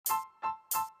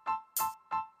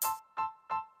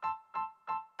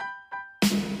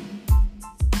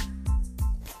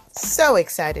So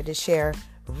excited to share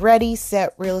Ready,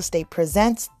 Set, Real Estate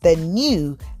presents the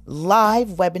new live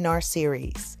webinar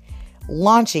series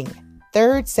launching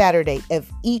third Saturday of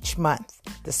each month.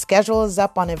 The schedule is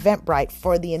up on Eventbrite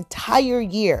for the entire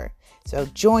year. So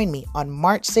join me on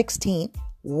March 16th,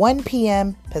 1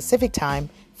 p.m. Pacific Time,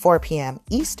 4 p.m.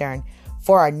 Eastern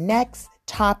for our next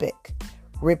topic,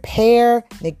 repair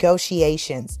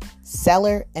negotiations,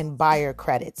 seller and buyer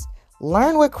credits.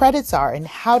 Learn what credits are and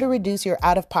how to reduce your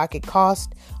out-of-pocket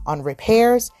cost on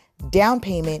repairs, down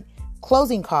payment,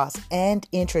 closing costs, and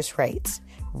interest rates.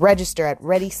 Register at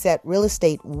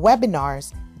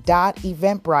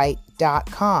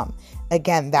ReadySetRealEstateWebinars.eventbrite.com.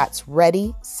 Again, that's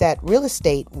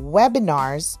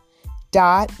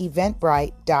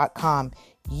ReadySetRealEstateWebinars.eventbrite.com.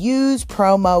 Use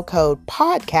promo code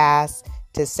podcast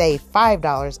to save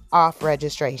 $5 off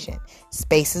registration.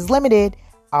 Space is limited.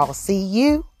 I'll see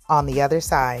you on the other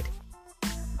side.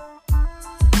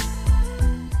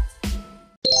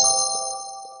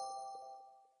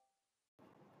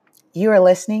 You are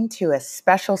listening to a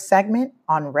special segment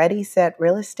on Ready, Set,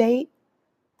 Real Estate.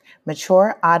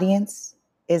 Mature audience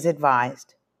is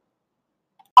advised.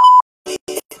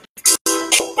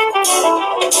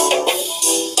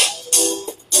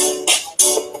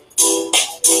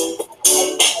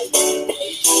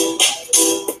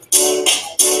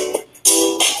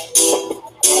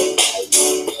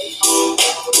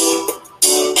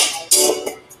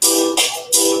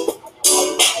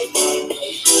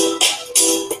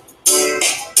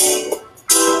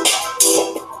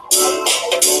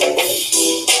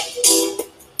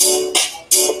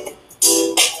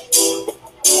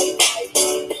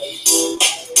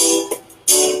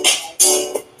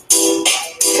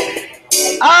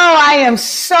 I am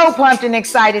so pumped and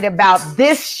excited about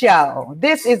this show.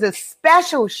 This is a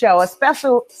special show, a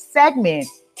special segment.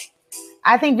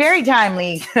 I think very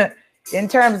timely in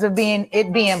terms of being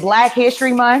Black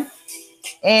History Month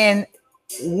and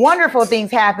wonderful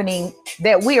things happening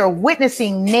that we are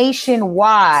witnessing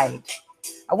nationwide.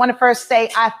 I want to first say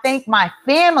I thank my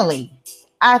family.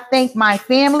 My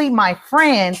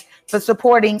friends for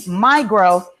supporting my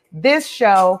growth, this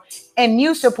show, and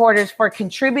new supporters for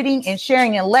contributing and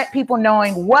sharing and let people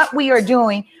knowing what we are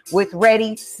doing with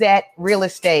Ready, Set, Real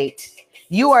Estate.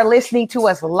 You are listening to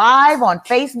us live on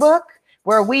Facebook,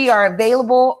 where we are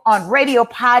available on radio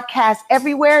podcasts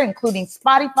everywhere, including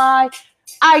Spotify,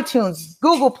 iTunes,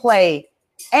 Google Play,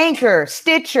 Anchor,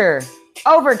 Stitcher,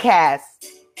 Overcast.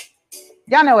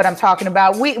 Y'all know what I'm talking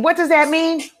about. What does that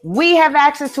mean? We have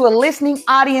access to a listening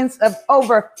audience of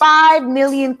over 5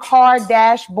 million car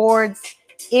dashboards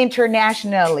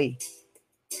internationally.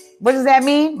 What does that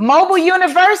mean? Mobile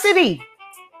University.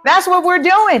 That's what we're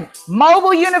doing.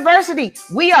 Mobile University.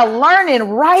 We are learning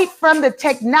right from the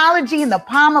technology in the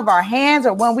palm of our hands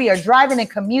or when we are driving and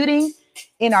commuting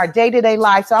in our day-to-day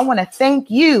life. So I want to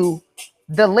thank you,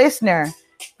 the listener,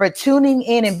 for tuning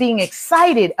in and being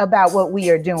excited about what we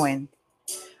are doing.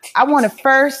 I want to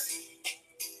first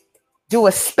do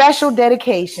a special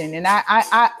dedication, and I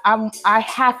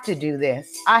have to do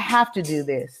this. I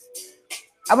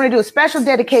want to do a special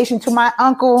dedication to my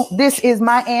uncle. This is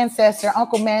my ancestor,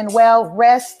 Uncle Manuel.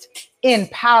 Rest in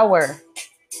power,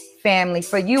 family.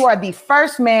 For you are the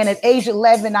first man at age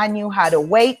 11 I knew how to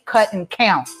weigh, cut, and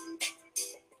count.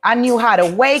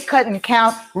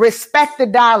 Respect the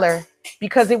dollar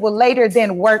because it will later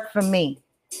then work for me.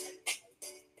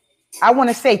 I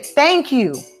want to say thank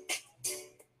you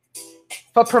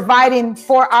for providing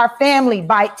for our family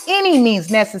by any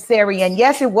means necessary. And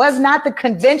yes, it was not the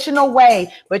conventional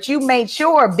way, but you made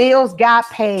sure bills got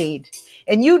paid.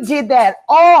 And you did that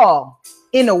all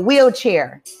in a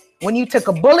wheelchair when you took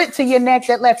a bullet to your neck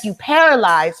that left you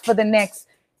paralyzed for the next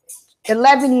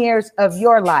 11 years of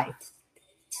your life.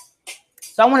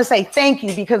 So I want to say thank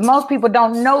you because most people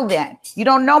don't know that. You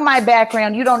don't know my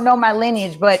background. You don't know my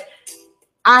lineage, but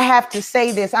I have to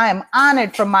say this. I am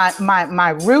honored for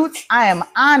my roots. I am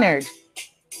honored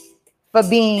for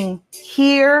being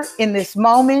here in this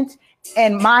moment.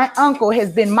 And my uncle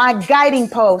has been my guiding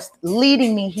post,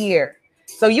 leading me here.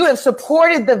 So you have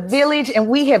supported the village and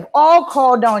we have all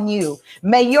called on you.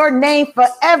 May your name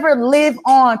forever live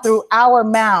on through our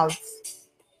mouths.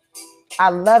 I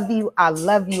love you. I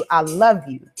love you. I love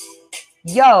you.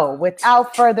 Yo,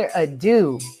 without further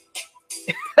ado,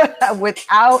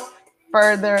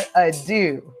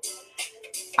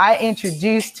 I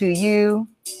introduce to you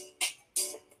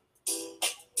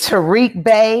Tariq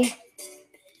Bey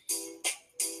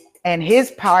and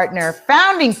his partner,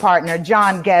 founding partner,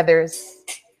 John Gathers.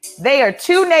 They are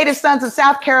two native sons of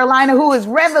South Carolina who is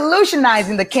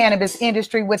revolutionizing the cannabis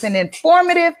industry with an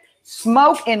informative,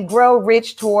 Smoke and Grow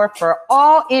Rich tour for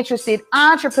all interested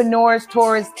entrepreneurs,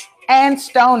 tourists, and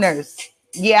stoners.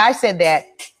 Yeah, I said that.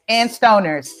 And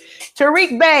stoners.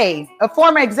 Tariq Bey, a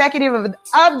former executive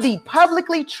of the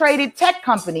publicly traded tech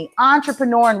company,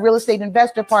 entrepreneur and real estate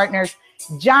investor partners,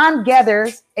 John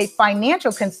Gethers, a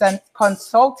financial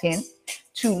consultant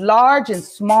to large and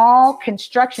small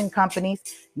construction companies,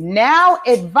 now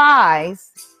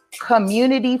advise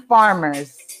community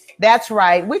farmers. That's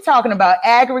right. We're talking about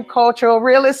agricultural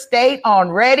real estate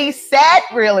on Ready, Set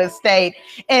Real Estate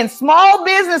and small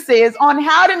businesses on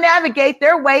how to navigate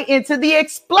their way into the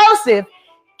explosive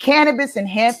cannabis and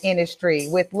hemp industry.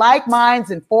 With like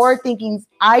minds and forward-thinking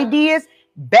ideas,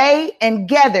 Bey and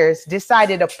Gethers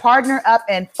decided to partner up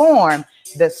and form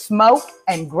the Smoke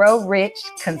and Grow Rich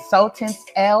Consultants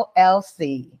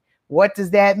LLC. What does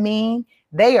that mean?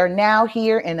 They are now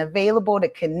here and available to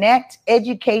connect,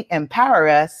 educate, empower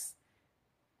us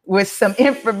with some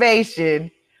information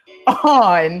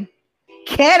on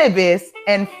cannabis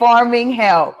and farming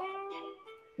help.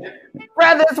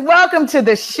 Brothers, welcome to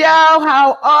the show.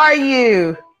 How are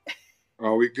you?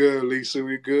 Oh, we good, Lisa.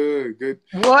 We good. Good.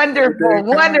 Wonderful,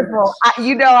 wonderful.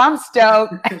 I'm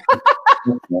stoked.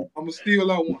 I'm gonna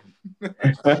steal out one.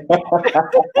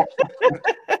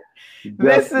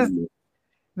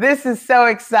 This is so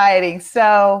exciting.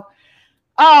 So,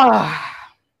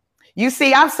 you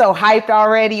see, I'm so hyped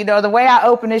already. You know, the way I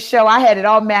opened this show, I had it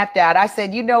all mapped out. I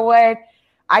said, you know what?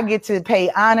 I get to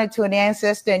pay honor to an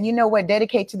ancestor, and you know what?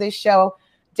 Dedicate this show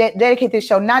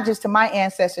not just to my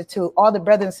ancestors, to all the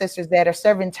brothers and sisters that are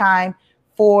serving time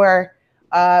for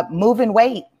moving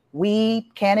weight, weed,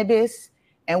 cannabis.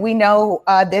 And we know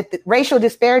that the racial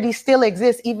disparities still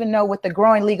exist, even though with the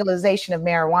growing legalization of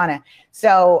marijuana.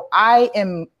 So I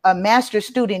am a master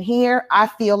student here. I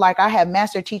feel like I have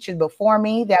master teachers before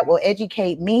me that will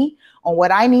educate me on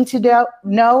what I need to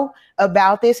know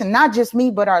about this. And not just me,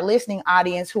 but our listening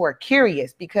audience who are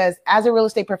curious, because as a real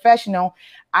estate professional,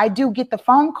 I do get the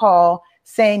phone call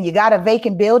saying, you got a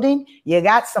vacant building, you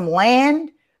got some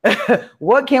land.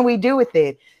 What can we do with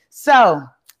it? So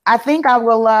I think I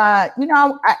will, I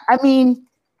mean,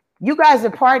 you guys are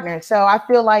partners, so I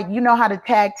feel like you know how to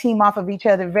tag team off of each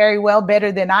other very well,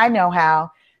 better than I know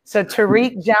how. So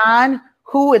Tariq, John,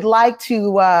 who would like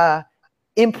to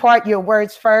impart your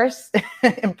words first,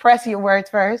 impress your words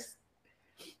first?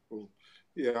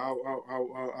 Yeah,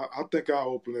 I think I'll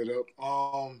open it up.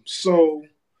 So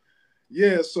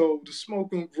the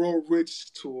Smoke and Grow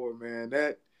Rich tour, man,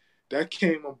 that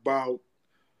came about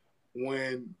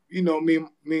when, me,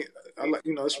 I like,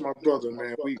 it's my brother,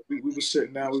 man. We were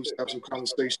sitting down, we was having some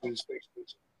conversations,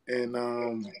 and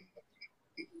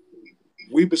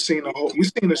we seen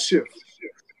a shift.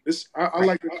 I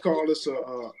like to call this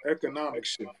a economic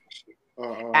shift.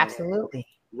 Absolutely.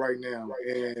 Right now,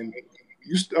 and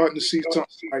you starting to see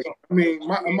something like,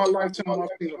 in my lifetime, I've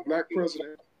seen a black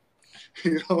president.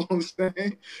 You know what I'm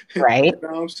saying? Right.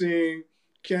 Now I'm seeing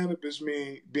cannabis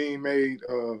being made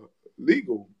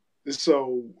legal.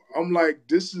 So I'm like,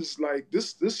 this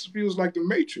feels like the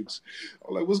Matrix.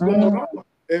 I'm like, what's going on?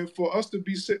 And for us to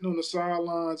be sitting on the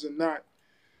sidelines and not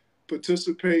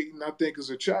participating, I think is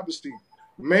a travesty.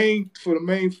 For the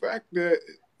main fact that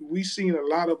we seen a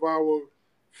lot of our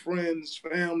friends,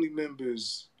 family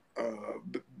members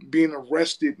being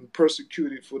arrested and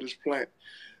persecuted for this plant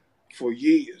for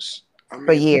years.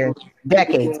 For years,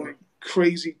 decades.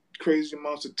 Crazy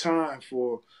amounts of time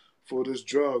for this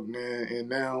drug, man, and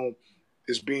now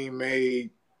it's being made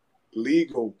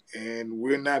legal, and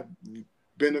we're not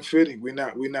benefiting. We're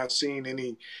not seeing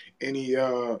any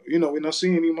we're not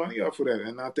seeing any money out for that,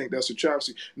 and I think that's a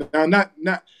travesty. Now, and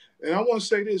I want to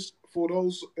say this for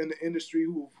those in the industry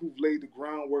who've laid the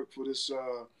groundwork for this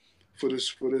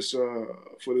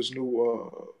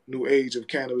new age of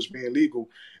cannabis being legal.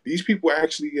 These people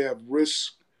actually have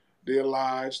risked their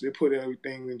lives. They put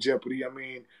everything in jeopardy. I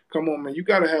mean, come on, man. You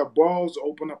got to have balls to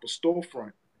open up a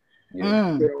storefront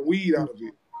and sell weed out of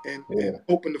it, and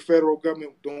hoping the federal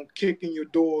government don't kick in your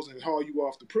doors and haul you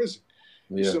off to prison.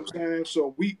 You see what I'm saying?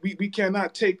 So we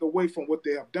cannot take away from what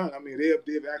they have done. I mean,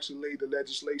 they've actually laid the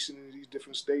legislation in these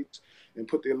different states and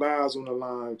put their lives on the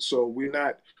line. So we're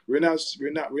not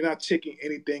taking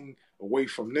anything away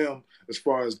from them as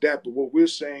far as that. But what we're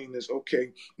saying is,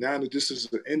 okay, now that this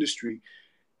is an industry,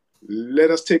 let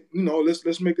us take,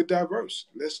 let's make it diverse.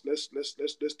 Let's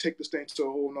take this thing to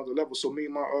a whole nother level. So me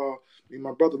and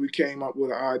my brother, we came up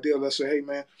with an idea. Let's say, hey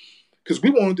man, because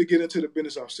we wanted to get into the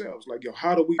business ourselves. Like, yo,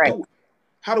 how do we do it?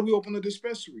 How do we open a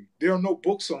dispensary? There are no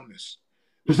books on this.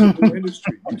 This is the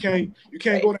industry. You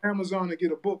can't go to Amazon and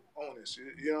get a book on this.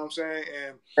 You know what I'm saying?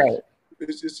 And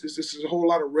it's a whole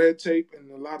lot of red tape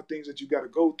and a lot of things that you got to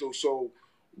go through. So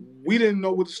we didn't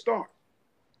know where to start,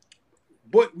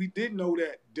 but we did know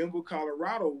that Denver,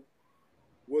 Colorado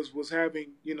was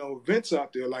having, you know, events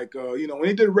out there, like you know, when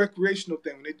they did a recreational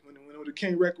thing, when it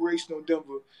became recreational in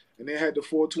Denver and they had the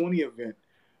 420 event,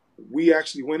 we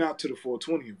actually went out to the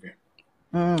 420 event.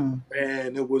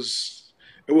 And it was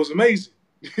amazing.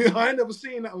 I ain't never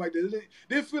seen nothing like that. It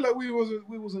didn't feel like we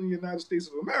was in the United States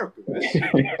of America.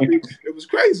 It was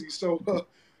crazy. So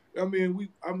I mean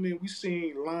we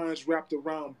seen lines wrapped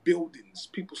around buildings,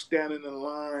 people standing in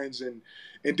lines, and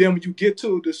then when you get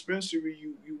to a dispensary,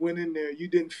 you went in there, you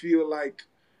didn't feel like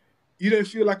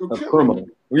a criminal.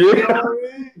 Yeah. You know what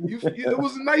I mean? It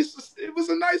was a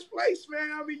nice place,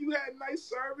 man. I mean, you had nice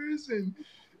service, and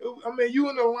I mean, you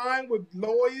in the line with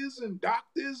lawyers and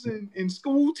doctors and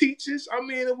school teachers. I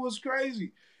mean, it was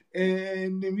crazy.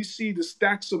 And then we see the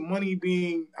stacks of money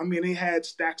they had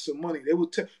stacks of money. They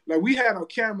would like, we had our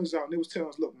cameras out and they was telling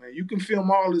us, look, man, you can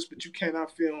film all this, but you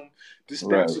cannot film the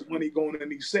stacks of money going in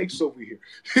these safes over here.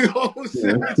 You know what I'm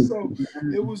saying? Yeah. So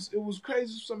it was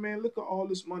crazy. So, man, look at all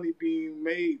this money being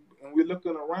made. And we're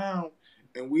looking around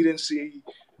and we didn't see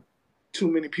too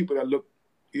many people that look,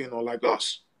 you know, like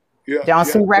us. Yeah, don't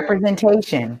see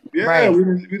representation. Yeah, right. we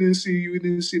didn't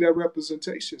see that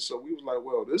representation. So we was like,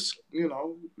 well, this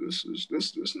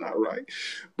is not right.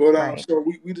 But so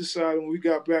we decided when we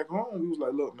got back home, we was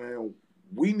like, look, man,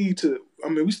 we need to. I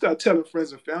mean, we started telling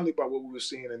friends and family about what we were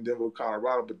seeing in Denver,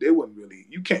 Colorado, but they wouldn't really.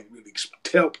 You can't really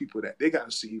tell people that. They got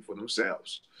to see it for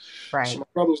themselves. Right. So my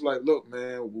brother was like, look,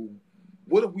 man,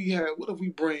 what if we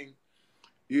bring,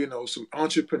 you know, some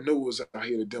entrepreneurs out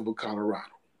here to Denver, Colorado,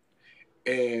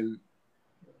 and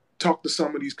talk to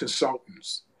some of these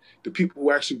consultants, the people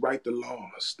who actually write the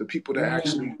laws, the people that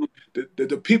actually,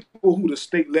 the people who the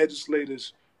state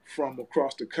legislators from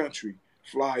across the country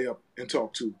fly up and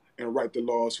talk to and write the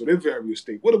laws for their various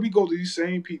states. What if we go to these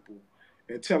same people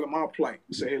and tell them our plight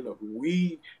and say, hey, look,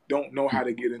 we don't know how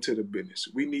to get into the business.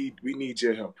 We need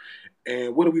your help.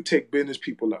 And what if we take business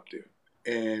people up there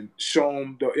and show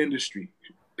them the industry,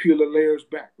 peel the layers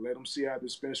back, let them see how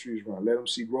dispensaries run, let them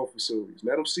see growth facilities,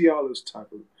 let them see all this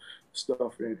type of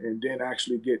stuff, and then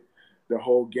actually get the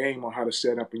whole game on how to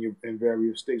set up in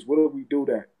various states. What if we do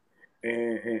that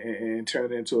and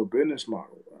turn it into a business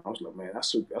model? I was like, man,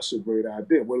 that's a great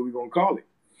idea. What are we gonna call it?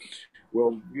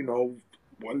 Well, you know,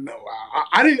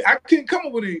 I couldn't come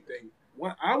up with anything.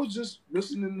 I was just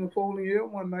listening to Napoleon Hill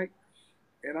one night,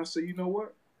 and I said, you know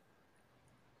what?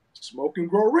 Smoke and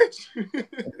Grow Rich.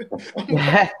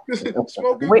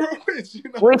 Smoke and Grow Rich. You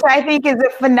know? Which I think is a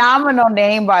phenomenal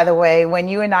name, by the way, when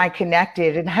you and I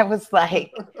connected. And I was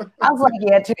like,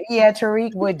 yeah,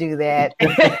 Tariq would do that.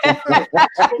 Smoke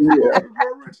and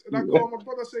Grow Rich. And I called my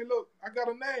brother, I say, look, I got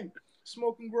a name.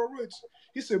 Smoke and Grow Rich.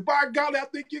 He said, by golly, I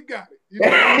think you got it. You know?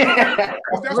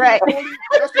 That's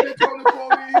what they told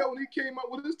Napoleon Hill when he came up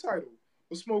with his title,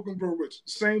 Smoke and Grow Rich.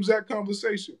 Same exact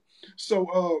conversation.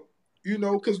 So, you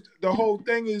know, because the whole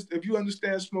thing is, if you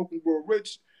understand Smoke and Grow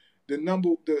Rich,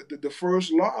 the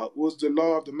first law was the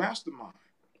law of the mastermind.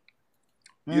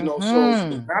 You know, so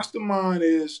the mastermind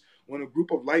is when a group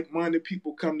of like-minded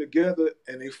people come together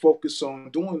and they focus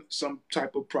on doing some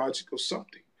type of project or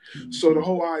something. So the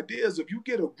whole idea is, if you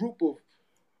get a group of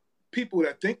people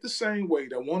that think the same way,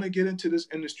 that want to get into this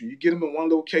industry, you get them in one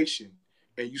location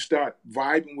and you start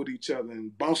vibing with each other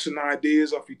and bouncing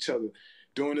ideas off each other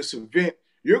during this event,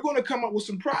 you're going to come up with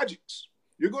some projects.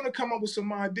 You're going to come up with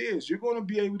some ideas. You're going to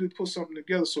be able to put something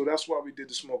together. So that's why we did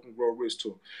the Smoke and Grow Rich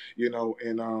tour, you know.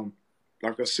 And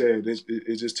like I said,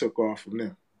 it just took off from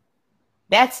there.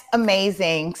 That's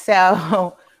amazing.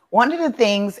 So one of the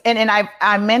things, and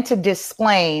I meant to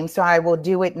disclaim, so I will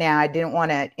do it now. I didn't want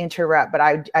to interrupt, but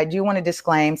I do want to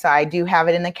disclaim. So I do have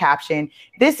it in the caption.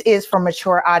 This is for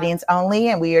mature audience only,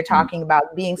 and we are talking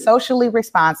about being socially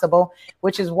responsible,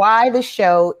 which is why the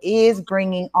show is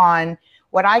bringing on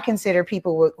what I consider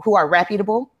people who are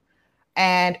reputable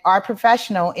and are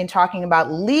professional in talking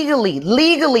about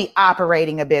legally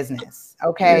operating a business.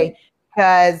 Okay,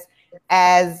 because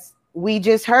as we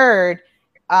just heard,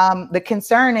 the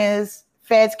concern is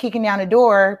feds kicking down the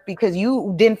door because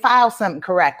you didn't file something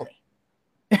correctly.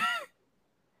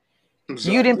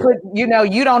 Exactly. You didn't put, you know,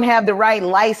 you don't have the right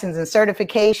license and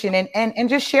certification, and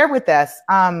just share with us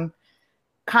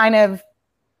kind of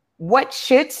what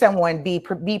should someone be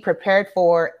prepared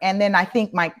for? And then I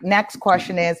think my next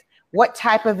question is, what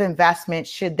type of investment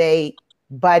should they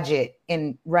budget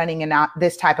in running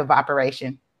this type of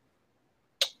operation?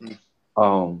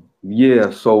 Yeah.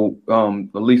 So,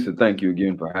 Elisa, thank you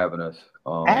again for having us.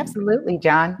 Absolutely,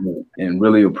 John. And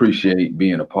really appreciate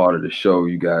being a part of the show.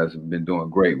 You guys have been doing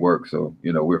great work. So,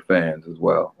 we're fans as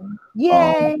well.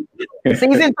 Yay.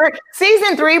 Season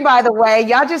three, by the way,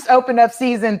 y'all just opened up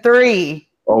season 3.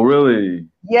 Oh, really?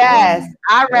 Yes.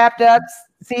 I wrapped up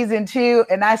season 2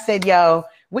 and I said, yo,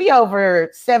 we over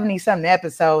 70 something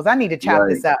episodes. I need to chop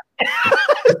this up.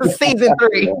 Season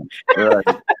 3. Right.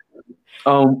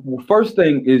 Well, first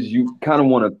thing is you kind of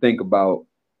want to think about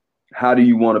how do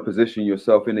you want to position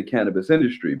yourself in the cannabis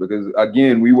industry? Because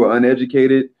again, we were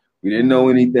uneducated. We didn't know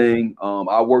anything.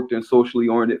 I worked in socially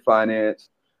oriented finance.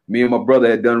 Me and my brother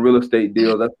had done real estate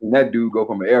deals. I've seen that dude go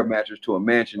from an air mattress to a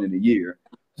mansion in a year.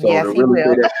 So yes, the real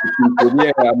estate expertise,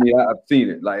 yeah, I mean, I've seen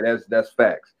it. Like that's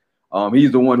facts.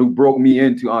 He's the one who broke me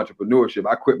into entrepreneurship.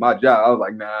 I quit my job. I was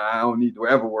like, nah, I don't need to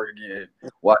ever work again.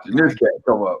 Watching this cat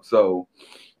come up. So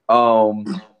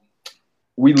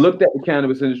we looked at the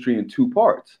cannabis industry in 2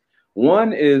 parts.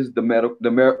 One is the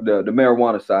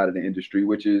marijuana side of the industry,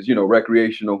 which is,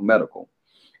 recreational medical.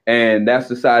 And that's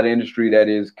the side of the industry that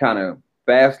is kind of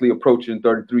fastly approaching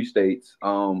 33 states,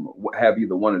 have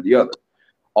either one or the other.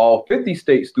 All 50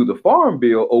 states through the Farm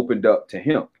Bill opened up to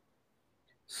hemp.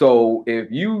 So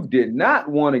if you did not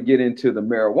want to get into the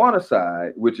marijuana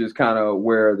side, which is kind of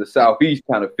where the Southeast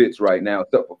kind of fits right now,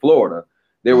 except for Florida,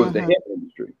 there was the hemp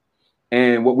industry.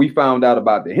 And what we found out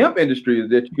about the hemp industry is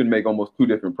that you can make almost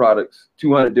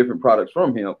 200 different products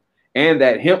from hemp. And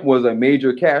that hemp was a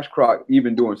major cash crop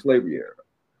even during slavery era.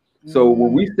 So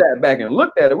when we sat back and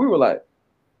looked at it, we were like,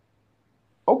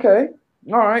 okay,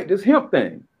 all right, this hemp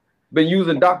thing. Been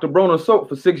using Dr. Bronner soap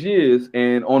for 6 years.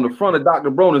 And on the front of Dr.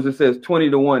 Bronner's, it says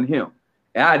 20-to-1 hemp.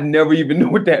 And I never even knew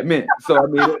what that meant.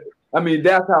 So, I mean,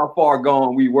 that's how far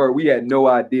gone we were. We had no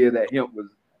idea that hemp was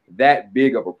that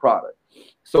big of a product.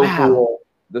 So for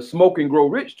the Smoke and Grow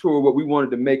Rich tour, what we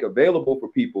wanted to make available for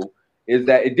people is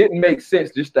that it didn't make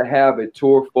sense just to have a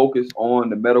tour focused on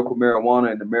the medical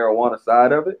marijuana and the marijuana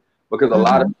side of it, because a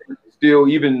lot of things still,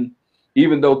 even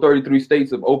though 33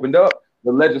 states have opened up,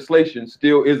 the legislation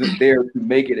still isn't there to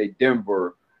make it a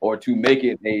Denver or to make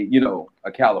it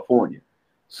a California.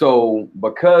 So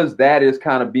because that is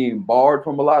kind of being barred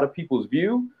from a lot of people's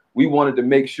view, we wanted to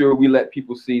make sure we let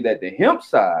people see that the hemp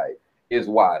side is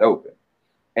wide open.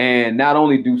 And not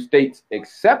only do states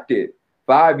accept it,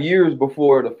 5 years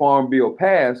before the Farm Bill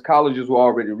passed, colleges were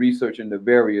already researching the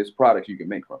various products you can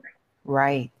make from it.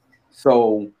 Right.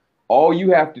 So all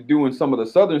you have to do in some of the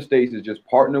southern states is just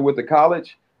partner with the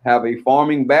college, have a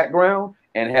farming background,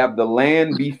 and have the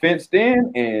land be fenced in,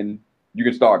 and you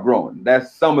can start growing.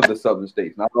 That's some of the southern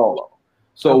states, not all of them.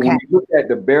 So when you look at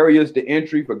the barriers to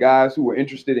entry for guys who were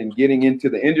interested in getting into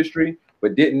the industry,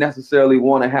 but didn't necessarily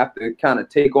want to have to kind of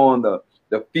take on the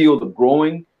field of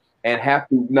growing and have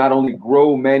to not only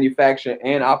grow, manufacture,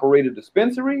 and operate a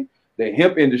dispensary, the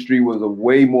hemp industry was a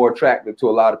way more attractive to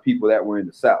a lot of people that were in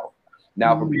the South.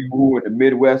 Now, for people who were in the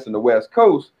Midwest and the West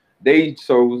Coast, they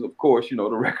chose, of course, the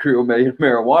recreational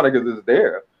marijuana because it's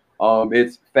there.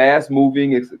 It's fast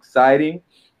moving, it's exciting.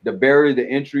 The barrier to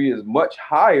entry is much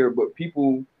higher, but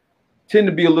people tend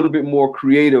to be a little bit more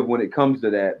creative when it comes to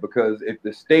that, because if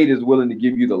the state is willing to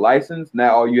give you the license,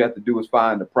 now all you have to do is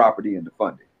find the property and the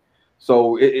funding.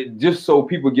 So it just so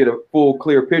people get a full,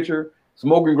 clear picture,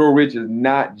 Smoke and Grow Rich is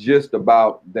not just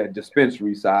about the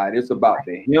dispensary side. It's about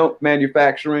the hemp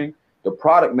manufacturing, the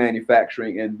product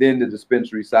manufacturing, and then the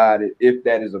dispensary side, if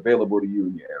that is available to you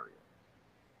in your area.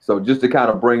 So just to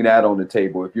kind of bring that on the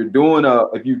table, if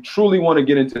you truly want to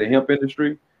get into the hemp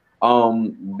industry,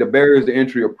 the barriers to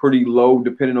entry are pretty low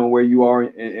depending on where you are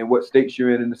and what states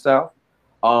you're in the South.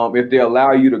 If they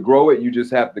allow you to grow it, you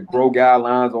just have the grow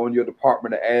guidelines on your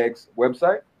Department of Ag's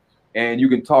website, and you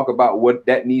can talk about what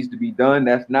that needs to be done.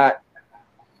 That's not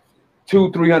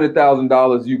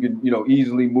 $200,000-$300,000. You can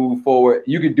easily move forward.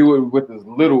 You could do it with as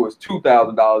little as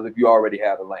 $2,000 if you already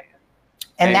have the land.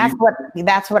 And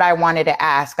that's what I wanted to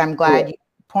ask. I'm glad you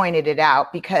pointed it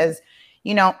out, because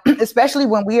especially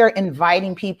when we are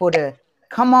inviting people to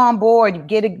come on board,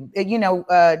 get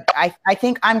I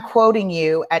think I'm quoting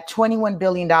you at $21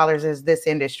 billion is this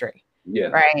industry. Yeah.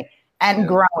 Right. And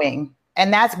growing.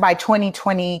 And that's by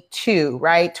 2022,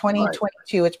 right?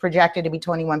 2022, it's projected to be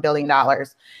 $21 billion.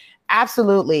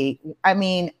 Absolutely. I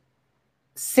mean,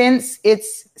 since it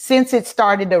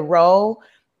started to roll,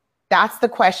 that's the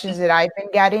questions that I've been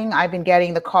getting. I've been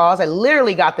getting the calls. I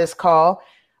literally got this call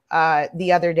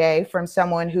the other day from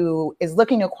someone who is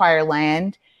looking to acquire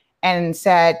land and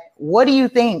said, what do you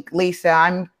think, Lisa?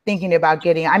 I'm thinking about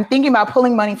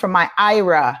pulling money from my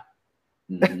IRA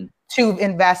to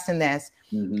invest in this.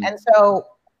 And so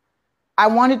I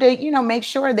wanted to, you know, make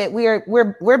sure that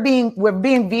we're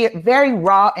being very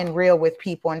raw and real with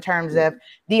people in terms of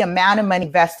the amount of money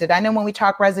invested. I know when we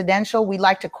talk residential, we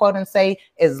like to quote and say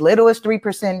as little as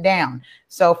 3% down.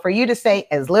 So for you to say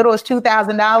as little as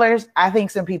 $2,000, I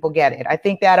think some people get it. I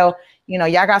think that'll, you know,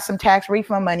 y'all got some tax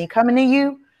refund money coming to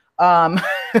you. Now's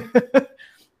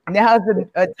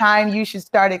a time you should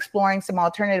start exploring some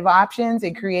alternative options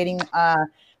and creating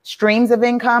streams of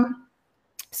income.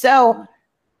 So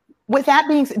with that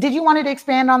being said, did you want to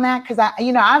expand on that? Because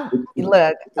we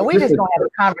just gonna have a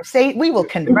conversation. We will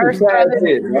converse. Right?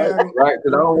 Because I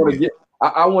don't want to get.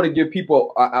 I want to give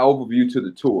people an overview to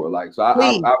the tour. Like, so I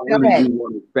really do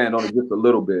want to expand on it just a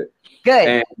little bit. Good.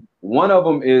 And one of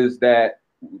them is that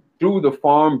through the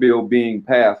Farm Bill being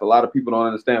passed, a lot of people don't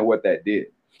understand what that did.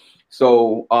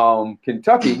 So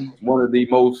Kentucky, one of the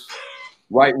most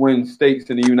right-wing states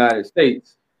in the United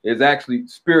States, is actually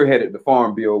spearheaded the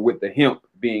Farm Bill with the hemp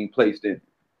being placed in.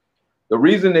 The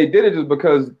reason they did it is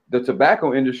because the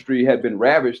tobacco industry had been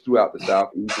ravaged throughout the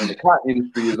Southeast, and the cotton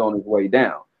industry is on its way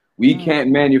down. We can't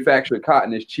manufacture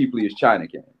cotton as cheaply as China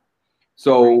can.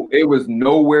 So it was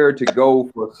nowhere to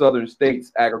go for Southern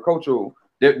states agricultural.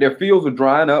 Their fields were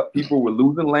drying up. People were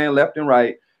losing land left and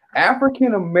right.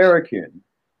 African-American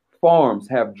farms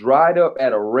have dried up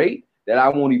at a rate that I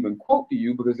won't even quote to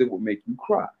you because it will make you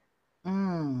cry.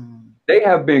 They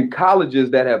have been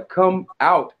colleges that have come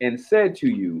out and said to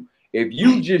you, if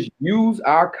you just use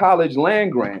our college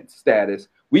land grant status,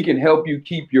 we can help you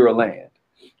keep your land.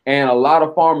 And a lot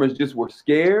of farmers just were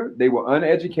scared. They were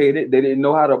uneducated. They didn't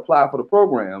know how to apply for the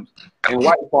programs. And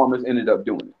white farmers ended up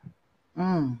doing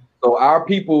it. So our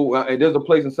people, there's a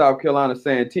place in South Carolina,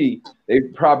 Santee,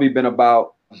 they've probably been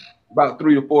about $3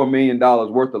 to $4 million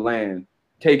worth of land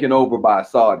taken over by a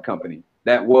sod company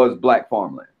that was black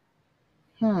farmland.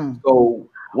 So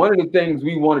one of the things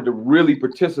we wanted to really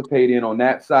participate in on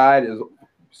that side is,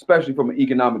 especially from an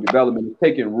economic development, is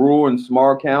taking rural and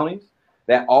small counties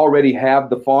that already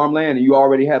have the farmland and you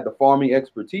already have the farming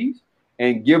expertise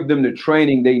and give them the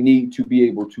training they need to be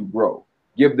able to grow.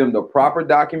 Give them the proper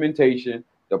documentation,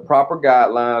 the proper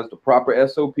guidelines, the proper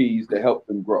SOPs to help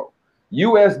them grow.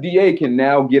 USDA can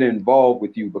now get involved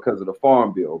with you because of the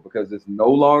Farm Bill, because it's no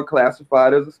longer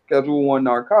classified as a Schedule I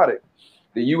narcotic.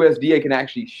 The USDA can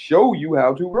actually show you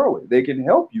how to grow it. They can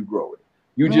help you grow it.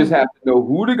 You just have to know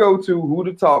who to go to, who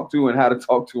to talk to, and how to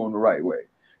talk to them the right way.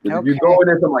 If you go in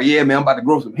there and like, yeah, man, I'm about to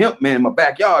grow some hemp, man, in my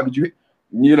backyard.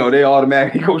 You know, they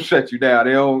automatically go shut you down.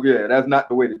 They don't, that's not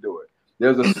the way to do it.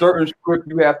 There's a certain script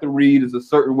you have to read. There's a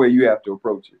certain way you have to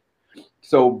approach it.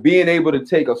 So being able to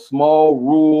take a small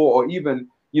rural or even,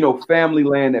 you know, family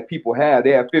land that people have,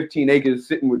 they have 15 acres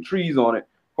sitting with trees on it,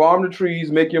 farm the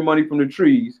trees, make your money from the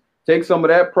trees, take some of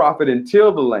that profit and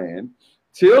till the land,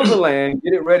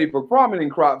 get it ready for farming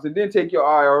crops, and then take your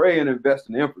IRA and invest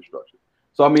in the infrastructure.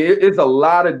 So, I mean, it's a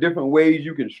lot of different ways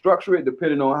you can structure it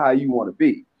depending on how you want to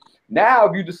be. Now,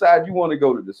 if you decide you want to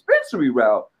go the dispensary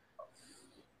route,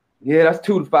 yeah, that's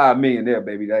 $2 to $5 million there,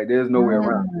 baby. Like, there's no way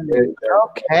around that.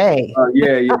 Okay.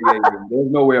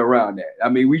 There's no way around that. I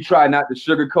mean, we try not to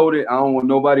sugarcoat it. I don't want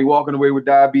nobody walking away with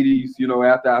diabetes, you know,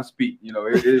 after I speak. You know,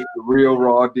 it is the real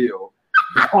raw deal.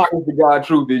 The God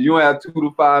truth is you don't have $2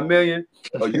 to $5 million,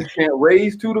 or you can't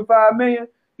raise $2 to $5 million.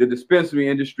 The dispensary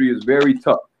industry is very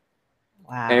tough.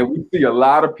 Wow. And we see a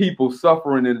lot of people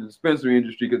suffering in the dispensary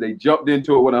industry because they jumped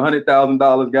into it with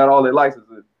 $100,000, got all their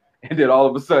licenses, and then all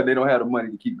of a sudden they don't have the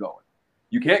money to keep going.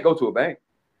 You can't go to a bank.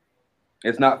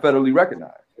 It's not federally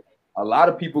recognized. A lot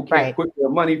of people can't put their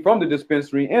money from the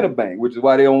dispensary in a bank, which is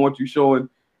why they don't want you showing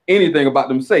anything about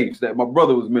them safes that my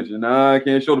brother was mentioning. Nah, I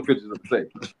can't show the pictures of the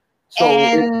safe. So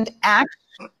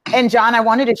and John, I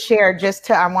wanted to share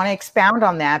I want to expound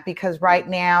on that because right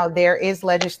now there is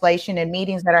legislation and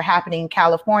meetings that are happening in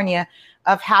California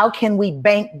of how can we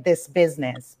bank this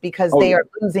business because they are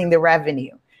losing the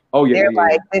revenue. They're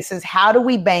like, this is how do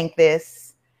we bank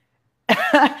this?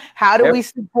 How do we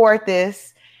support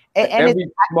this? And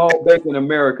every small bank in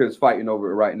America is fighting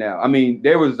over it right now. I mean,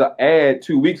 there was an ad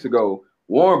 2 weeks ago.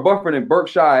 Warren Buffett and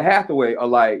Berkshire Hathaway are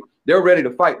like, they're ready to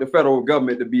fight the federal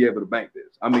government to be able to bank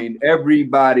this. I mean,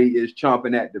 everybody is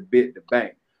chomping at the bit to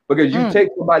bank because you take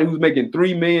somebody who's making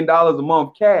 $3 million a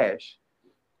month cash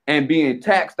and being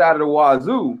taxed out of the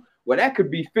wazoo. Well, that could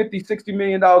be $50, $60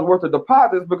 million worth of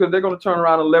deposits because they're going to turn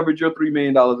around and leverage your $3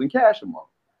 million in cash a month.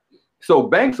 So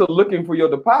banks are looking for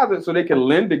your deposits so they can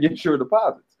lend against your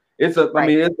deposits. I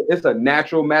mean, it's a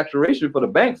natural maturation for the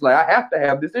banks. Like, I have to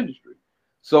have this industry.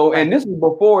 So, and this is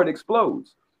before it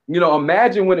explodes. You know,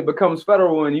 imagine when it becomes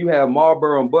federal and you have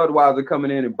Marlboro and Budweiser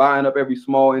coming in and buying up every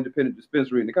small independent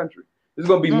dispensary in the country. There's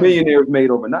going to be millionaires made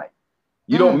overnight.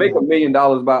 You don't make $1 million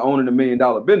by owning $1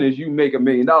 million business. You make $1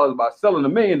 million by selling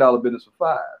 $1 million business for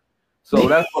 5. So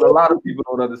that's what a lot of people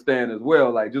don't understand as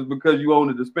well. Like, just because you own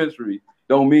a dispensary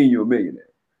don't mean you're a millionaire.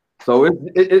 So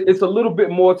it's a little bit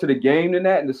more to the game than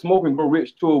that. And the Smoke and Grow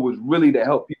Rich tour was really to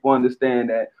help people understand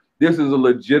that this is a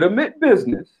legitimate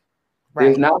business. Right.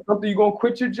 It's not something you're going to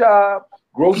quit your job,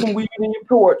 grow some weed in your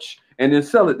porch, and then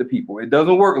sell it to people. It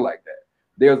doesn't work like that.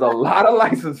 There's a lot of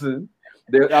licensing.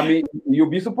 I mean, you'll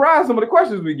be surprised some of the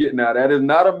questions we get now. That is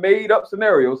not a made-up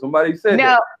scenario. Somebody said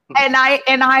no, that.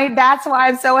 And I that's why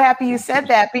I'm so happy you said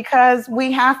that, because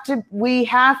we have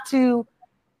to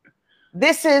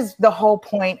this is the whole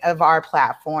point of our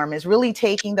platform, is really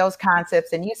taking those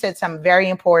concepts, and you said something very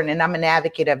important, and I'm an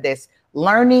advocate of this,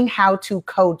 learning how to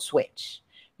code switch.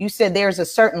 You said there's a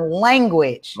certain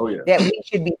language that we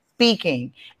should be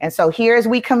speaking. And so here as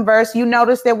we converse, you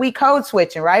notice that we code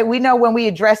switching, right? We know when we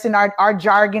addressing our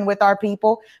jargon with our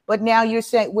people, but now you're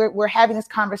saying we're having this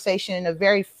conversation in a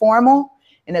very formal,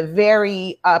 in a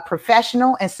very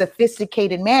professional and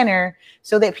sophisticated manner,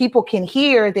 so that people can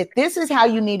hear that this is how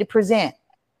you need to present.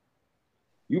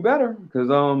 You better, because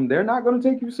they're not going to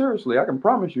take you seriously. I can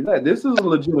promise you that. This is a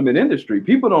legitimate industry.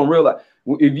 People don't realize,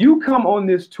 if you come on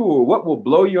this tour, what will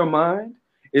blow your mind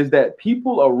is that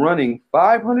people are running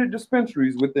 500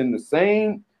 dispensaries within the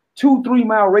same 2-3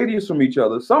 mile radius from each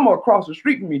other. Some are across the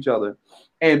street from each other,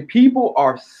 and people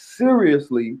are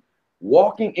seriously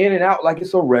walking in and out like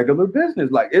it's a regular business.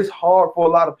 Like, it's hard for a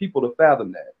lot of people to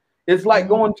fathom that. It's like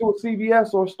going to a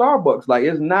CVS or Starbucks. Like,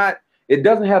 it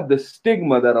doesn't have the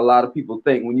stigma that a lot of people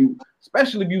think when you,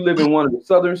 especially if you live in one of the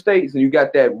southern states and you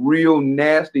got that real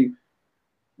nasty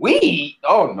weed.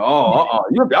 Oh no,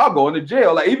 y'all going to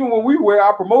jail. Like, even when we wear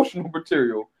our promotional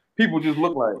material, people just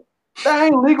look like, that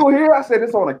ain't legal here. I said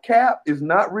it's on a cap. It's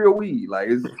not real weed. Like,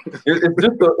 it's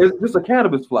just a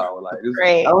cannabis flower. Like,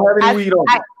 I don't have any weed on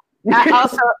it. I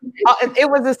also, it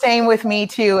was the same with me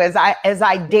too. As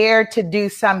I dared to do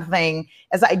something,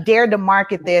 as I dared to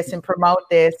market this and promote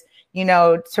this, you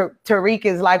know, Tariq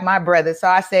is like my brother. So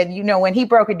I said, you know, when he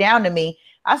broke it down to me,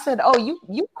 I said, oh,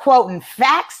 you quoting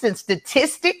facts and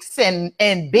statistics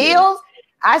and bills?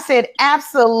 I said,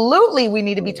 absolutely, we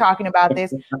need to be talking about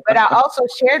this. But I also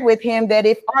shared with him that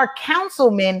if our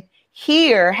councilman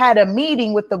here had a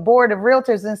meeting with the board of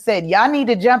realtors and said, y'all need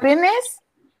to jump in this.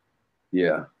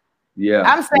 Yeah.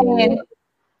 I'm saying,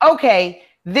 okay,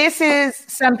 this is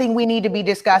something we need to be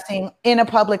discussing in a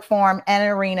public forum and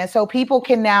arena, so people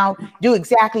can now do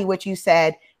exactly what you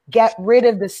said, get rid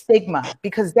of the stigma,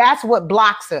 because that's what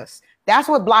blocks us. That's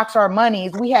what blocks our money,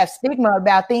 is we have stigma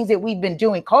about things that we've been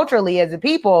doing culturally as a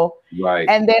people. Right.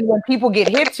 And then when people get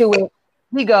hip to it,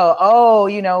 we go, oh,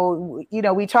 you know,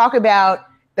 we talk about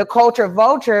the culture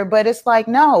vulture, but it's like,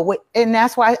 no. And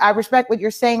that's why I respect what you're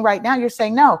saying right now. You're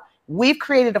saying, no, we've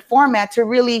created a format to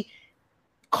really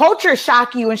culture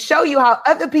shock you and show you how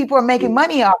other people are making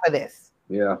money off of this.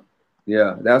 Yeah,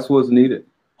 that's what's needed.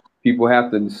 People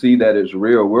have to see that it's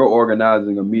real. We're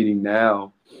organizing a meeting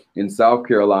now in South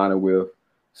Carolina with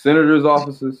senators'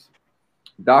 offices,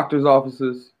 doctors'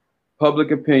 offices,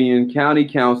 public opinion, county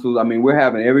councils. I mean, we're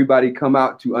having everybody come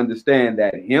out to understand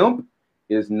that hemp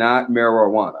is not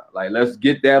marijuana. Like, let's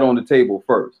get that on the table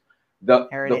first. The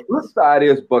flip side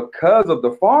is, because of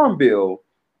the Farm Bill,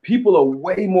 people are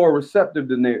way more receptive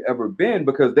than they've ever been,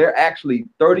 because they're actually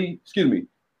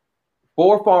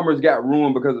 4 farmers got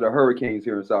ruined because of the hurricanes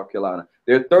here in South Carolina.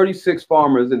 There are 36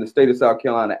 farmers in the state of South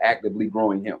Carolina actively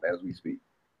growing hemp as we speak.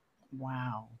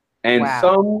 Wow. And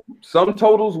some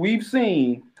totals we've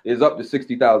seen is up to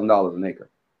 $60,000 an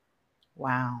acre.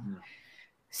 Wow.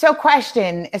 So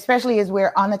question, especially as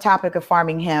we're on the topic of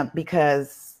farming hemp,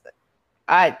 because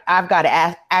I've got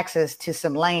access to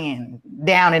some land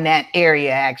down in that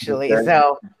area, actually. Okay.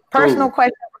 So personal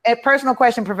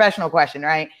question, professional question,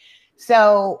 right?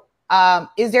 So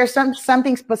is there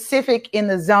something specific in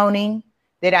the zoning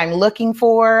that I'm looking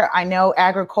for? I know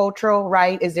agricultural,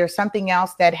 right? Is there something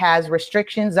else that has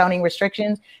restrictions, zoning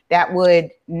restrictions, that would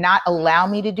not allow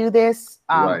me to do this?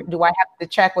 Right. Do I have to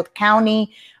check with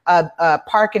county,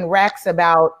 park and recs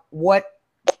about what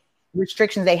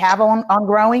restrictions they have on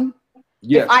growing?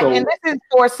 Yeah, and this is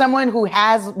for someone who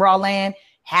has raw land,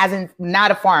 not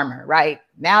a farmer, right?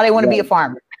 Now they want to be a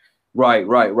farmer. Right.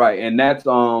 And that's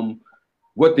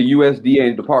what the USDA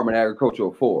and Department of Agriculture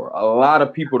are for. A lot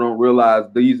of people don't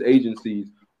realize these agencies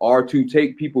are to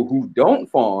take people who don't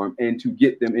farm and to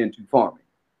get them into farming.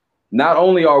 Not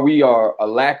only are we a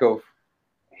lack of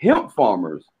hemp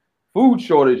farmers, food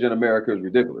shortage in America is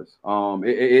ridiculous.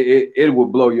 It will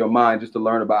blow your mind just to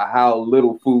learn about how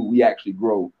little food we actually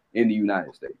grow in the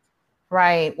United States.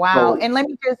 Right. Wow. So And let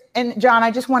me just, and John,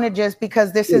 I just want to just,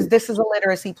 because this is a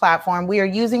literacy platform. We are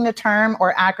using the term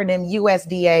or acronym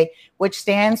USDA, which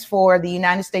stands for the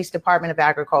United States Department of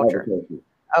Agriculture.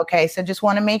 Okay. So just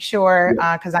want to make sure,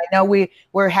 because I know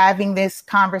we're having this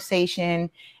conversation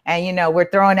and, you know, we're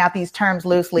throwing out these terms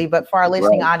loosely, but for our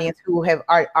listening audience who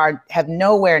have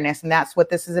no awareness, and that's what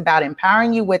this is about,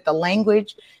 empowering you with the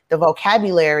language, the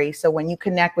vocabulary. So when you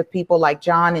connect with people like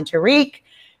John and Tariq,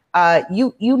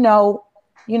 you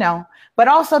know, but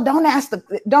also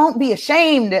don't be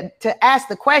ashamed to ask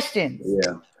the questions.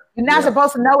 Yeah. You're not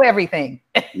supposed to know everything.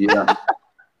 Yeah.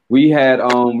 We had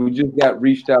we just got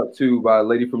reached out to by a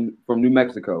lady from New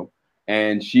Mexico,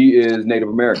 and she is Native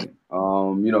American.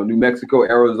 You know, New Mexico,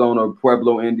 Arizona,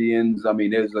 Pueblo Indians. I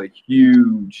mean, there's a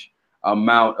huge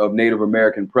amount of Native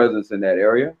American presence in that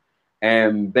area.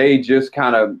 And they just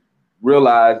kind of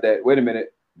realized that, wait a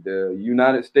minute, the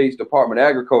United States Department of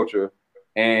Agriculture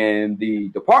and the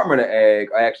Department of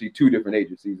Ag are actually two different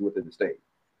agencies within the state.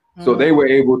 So they were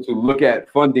able to look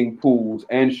at funding pools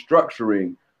and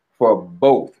structuring for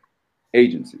both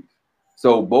agencies.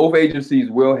 So both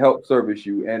agencies will help service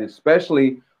you. And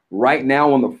especially right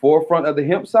now on the forefront of the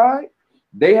hemp side,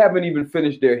 they haven't even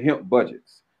finished their hemp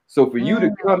budgets. So for you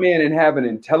to come in and have an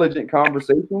intelligent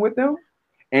conversation with them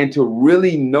and to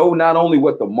really know not only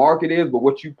what the market is, but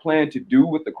what you plan to do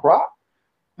with the crop,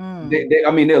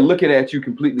 they're looking at you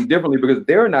completely differently because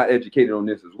they're not educated on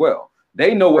this as well.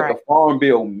 They know what the Farm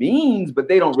Bill means, but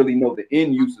they don't really know the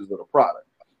end uses of the product.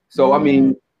 So, I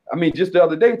mean, just the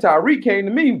other day, Tariq came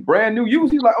to me, brand new use.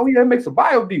 He's like, oh, yeah, it makes a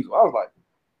biodiesel. I was like,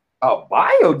 a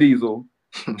biodiesel?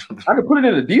 I could put it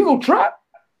in a diesel truck?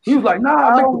 He was like,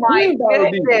 nah, oh my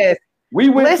goodness. We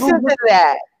went Listen to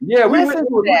that. Yeah, we went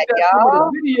through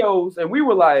the videos, and we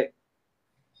were like,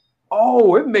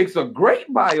 oh, it makes a great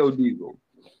biodiesel.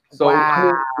 So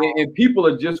and people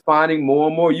are just finding more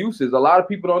and more uses. A lot of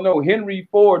people don't know Henry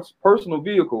Ford's personal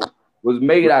vehicle was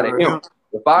made out of hemp.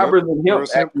 The fibers in hemp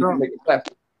actually make it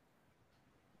plastic.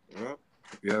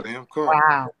 Yeah, the hemp car.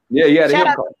 Wow. Yeah, the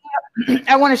hemp car.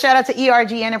 I want to shout out to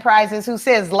ERG Enterprises, who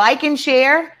says like and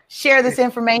share this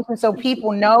information so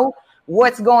people know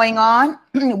what's going on.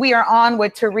 We are on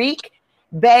with Tariq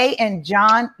Bey and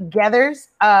John Gethers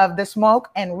of the Smoke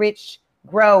and Rich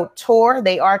Grow Tour.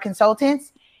 They are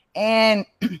consultants. And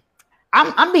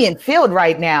I'm being filled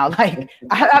right now. Like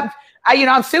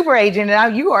I'm super agent,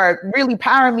 and you are really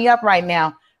powering me up right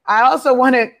now. I also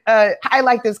want to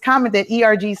highlight this comment that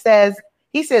ERG says.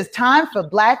 He says, "Time for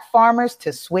Black farmers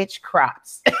to switch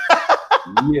crops."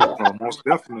 Yeah, most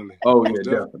definitely. Oh,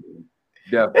 yeah,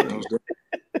 definitely.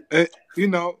 And, you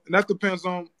know, and that depends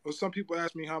on. Some people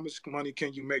ask me how much money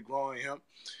can you make growing hemp.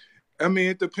 I mean,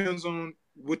 it depends on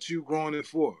what you growing it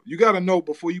for. You got to know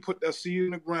before you put that seed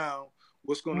in the ground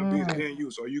what's going to be the end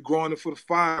use. Are you growing it for the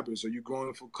fibers? Are you growing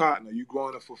it for cotton? Are you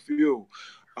growing it for fuel?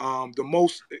 The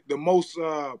most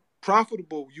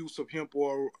profitable use of hemp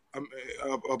oil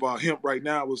of hemp right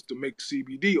now is to make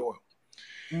CBD oil.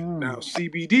 Now,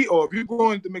 CBD oil, if you're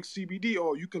growing to make CBD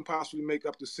oil, you can possibly make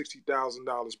up to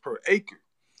 $60,000 per acre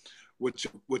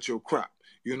with your crop.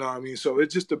 You know what I mean? So it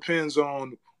just depends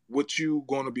on what you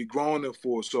going to be growing it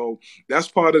for. So that's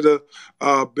part of the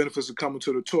benefits of coming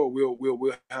to the tour.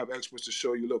 We'll have experts to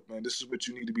show you, look, man, this is what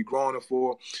you need to be growing it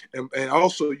for. And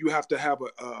also you have to have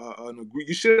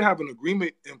you should have an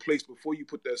agreement in place before you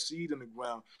put that seed in the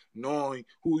ground, knowing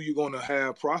who you're going to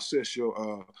have process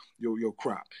your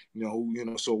crop. You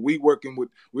know, so we're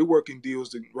working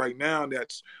deals right now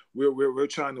we're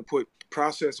trying to put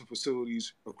processing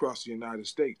facilities across the United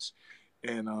States.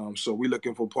 And so we're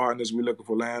looking for partners. We're looking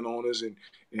for landowners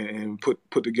and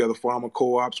put together farmer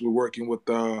co-ops. We're working with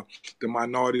the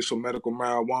Minorities for Medical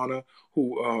Marijuana,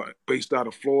 who are based out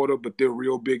of Florida, but they're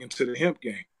real big into the hemp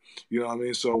game. You know what I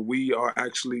mean? So we are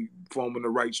actually forming the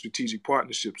right strategic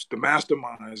partnerships, the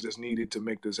masterminds that's needed to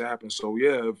make this happen. So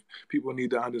yeah, if people need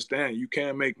to understand, you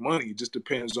can make money. It just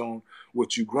depends on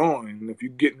what you're growing. And if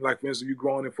you're getting, like, for instance, you're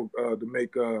growing it for to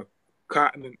make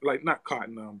cotton, like not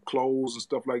cotton, clothes and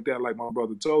stuff like that, like my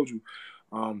brother told you,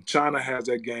 China has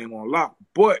that game on lock.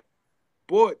 But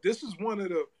this is one of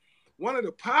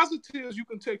the positives you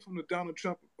can take from the Donald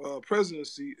Trump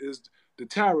presidency is the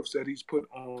tariffs that he's put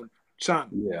on China.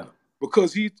 Yeah,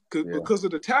 because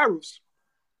of the tariffs,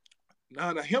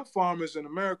 now the hemp farmers in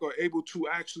America are able to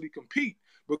actually compete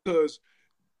because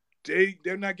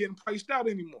they're not getting priced out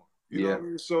anymore. You know what I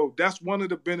mean? So that's one of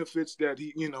the benefits that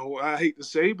I hate to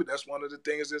say, but that's one of the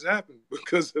things that's happened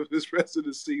because of his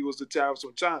presidency was the tariffs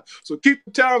on China. So keep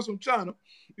the tariffs on China,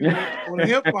 on the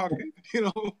hemp market,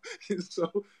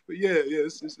 So, but yeah,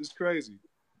 it's crazy.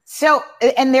 So,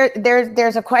 and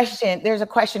there's a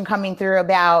question coming through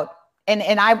about, and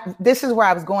this is where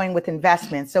I was going with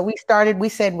investments. So we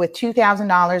said with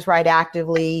 $2,000, right,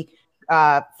 actively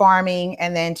farming,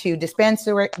 and then to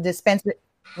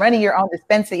running your own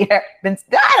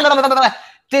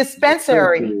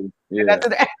dispensary. Yeah. That's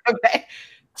okay.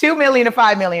 2 million to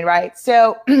 5 million, right?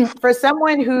 So for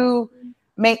someone who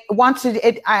wants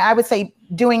to, I would say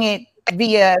doing it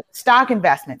via stock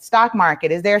investment, stock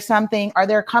market, are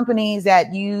there companies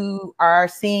that you are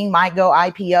seeing might go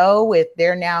IPO with,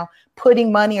 they're now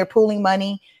putting money or pooling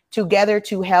money together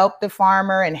to help the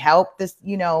farmer and help this,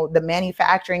 the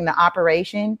manufacturing, the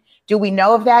operation? Do we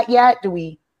know of that yet?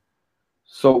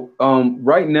 So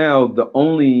right now, the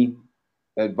only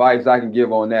advice I can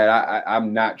give on that,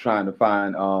 I'm not trying to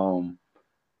find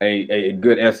a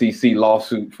good SEC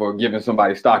lawsuit for giving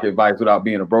somebody stock advice without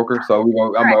being a broker. So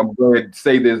I'm going to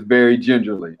say this very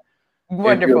gingerly.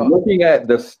 Wonderful. If you're looking at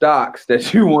the stocks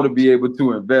that you want to be able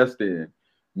to invest in,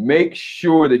 make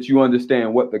sure that you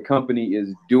understand what the company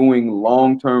is doing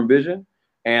long-term vision.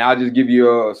 And I'll just give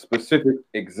you a specific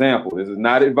example. This is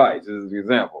not advice. This is an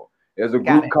example. There's a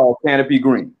group called Canopy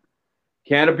Green.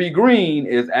 Canopy Green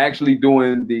is actually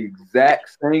doing the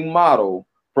exact same model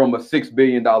from a $6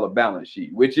 billion balance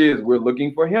sheet, which is we're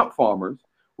looking for hemp farmers,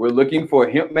 we're looking for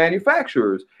hemp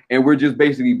manufacturers, and we're just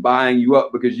basically buying you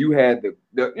up because you had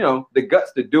the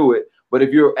guts to do it. But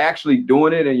if you're actually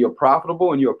doing it and you're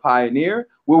profitable and you're a pioneer,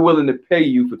 we're willing to pay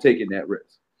you for taking that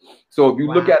risk. So if you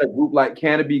look at a group like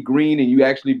Canopy Green and you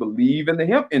actually believe in the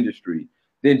hemp industry,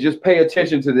 then just pay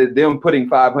attention to them putting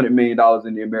 $500 million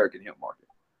in the American hemp market.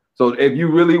 So if you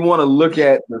really want to look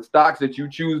at the stocks that you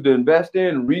choose to invest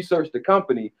in, research the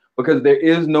company, because there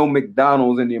is no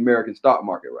McDonald's in the American stock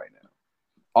market right now.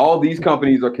 All these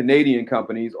companies are Canadian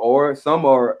companies, or some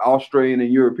are Australian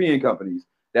and European companies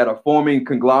that are forming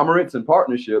conglomerates and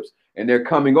partnerships, and they're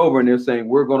coming over and they're saying,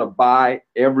 we're going to buy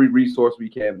every resource we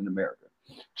can in America.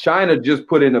 China just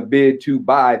put in a bid to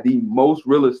buy the most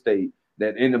real estate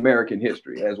that in American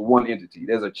history as one entity.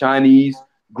 There's a Chinese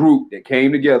group that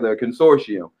came together, a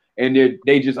consortium, and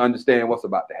they just understand what's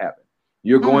about to happen.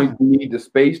 You're going to need the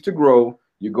space to grow.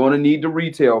 You're going to need the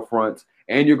retail fronts,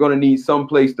 and you're going to need some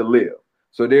place to live.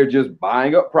 So they're just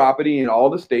buying up property in all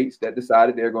the states that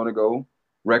decided they're going to go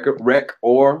rec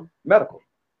or medical.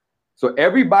 So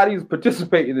everybody's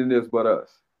participating in this but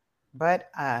us. But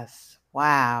us.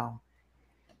 Wow.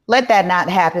 Let that not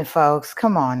happen, folks.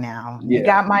 Come on now. Yeah. You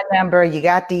got my number. You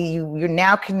got you're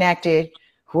now connected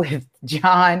with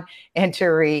John and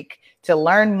Tariq to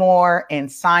learn more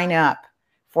and sign up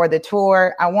for the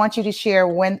tour. I want you to share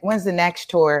when's the next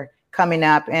tour coming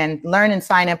up, and learn and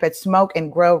sign up at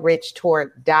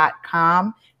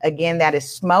smokeandgrowrichtour.com. Again, that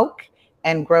is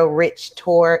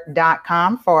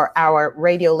smokeandgrowrichtour.com for our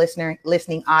radio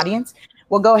listening audience.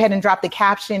 We'll go ahead and drop the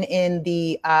caption in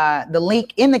the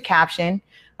link in the caption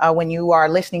when you are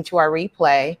listening to our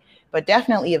replay, but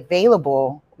definitely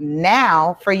available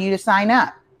now for you to sign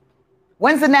up.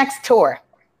 When's the next tour?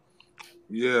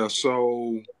 Yeah,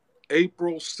 so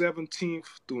April 17th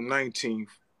through 19th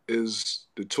is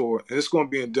the tour. And it's going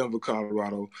to be in Denver,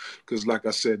 Colorado, because like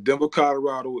I said, Denver,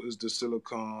 Colorado is the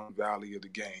Silicon Valley of the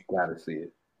game. Gotta see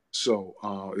it. So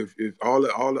if all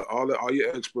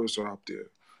your experts are up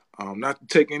there, not to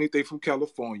take anything from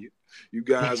California, you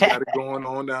guys got it going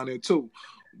on down there too.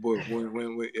 But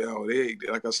when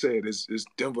like I said, it's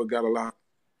Denver got a lot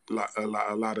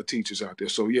of teachers out there.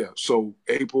 So so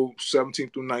April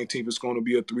 17th through 19th is going to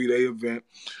be a 3-day event.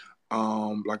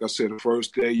 Like I said, the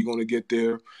first day you're going to get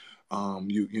there.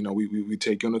 We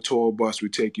take you on a tour bus. We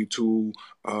take you to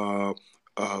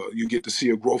you get to see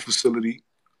a grow facility,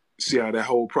 see how that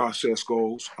whole process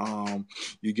goes.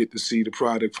 You get to see the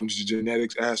product from the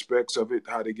genetics aspects of it,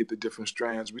 how they get the different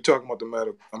strands. We're talking about the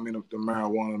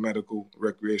marijuana medical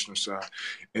recreational side.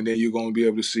 And then you're going to be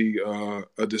able to see a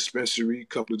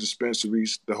couple of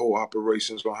dispensaries, the whole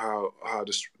operations on how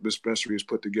the dispensary is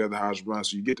put together, how it's run.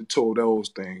 So you get to tour those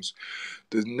things.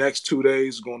 The next 2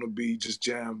 days is going to be just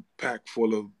jam-packed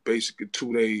full of basically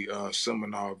 2-day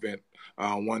seminar event.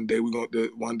 One day we're going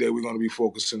to be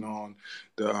focusing on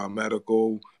the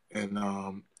medical and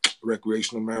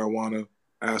recreational marijuana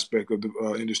aspect of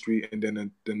the industry, and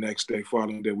then the next day,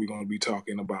 following that, we're going to be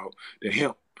talking about the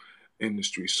hemp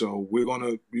industry. So you're going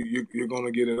to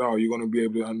get it all. You're going to be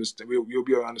able to understand. You'll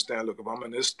be able to understand. Look, if I'm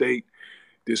in this state,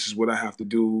 this is what I have to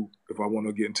do. If I want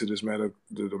to get into this the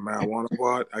marijuana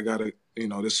part, I gotta,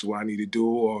 this is what I need to do.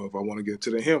 Or if I want to get to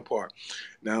the hemp part.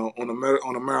 Now, on the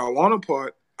marijuana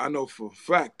part, I know for a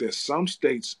fact that some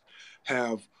states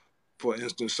have, for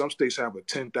instance, a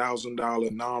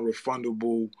 $10,000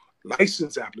 non-refundable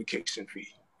license application fee.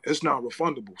 it's not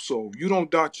refundable. So if you don't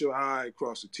dot your I,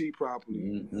 cross the T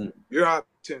properly, you're out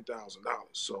 $10,000.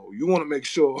 So you want to make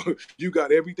sure you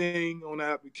got everything on the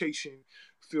application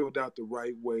filled out the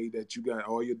right way, that you got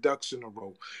all your ducks in a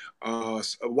row.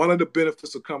 One of the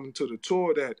benefits of coming to the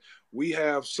tour, that we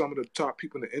have some of the top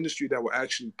people in the industry that will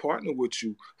actually partner with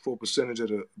you for a percentage of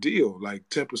the deal, like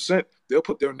 10%. They'll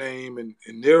put their name and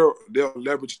they'll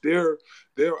leverage their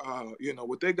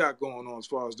what they got going on as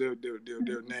far as their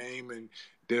name and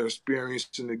their experience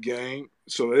in the game.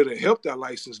 So it'll help that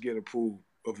license get approved.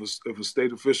 If a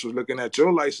state official is looking at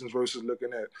your license versus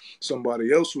looking at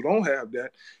somebody else who don't have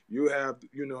that, you have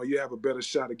a better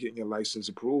shot at getting your license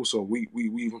approved. So we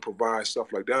even provide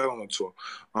stuff like that on the tour.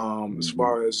 As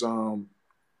far as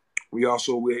we're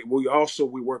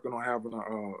working on having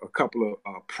a couple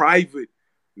of private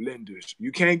lenders.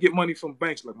 You can't get money from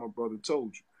banks, like my brother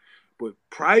told you, but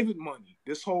private money.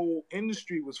 This whole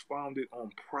industry was founded on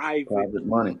private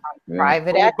money,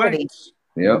 private equity. Banks.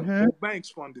 Banks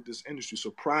funded this industry,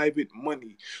 so private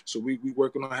money. So we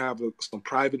working on having some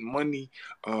private money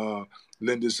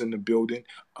lenders in the building.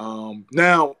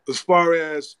 Now, as far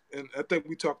as, and I think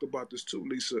we talked about this too,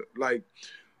 Lisa, like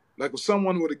if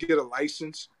someone were to get a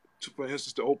license to, for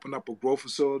instance, to open up a grow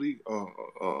facility,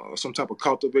 some type of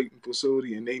cultivating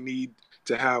facility, and they need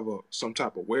to have some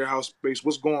type of warehouse space.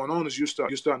 What's going on is you're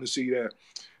starting to see that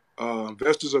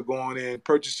investors are going in,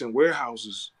 purchasing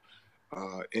warehouses,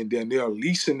 and then they're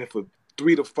leasing it for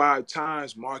 3 to 5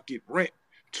 times market rent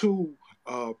to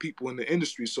people in the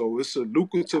industry. So it's a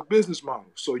lucrative business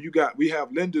model. So we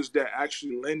have lenders that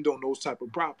actually lend on those type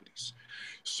of properties.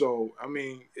 So I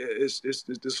mean, it's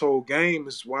this whole game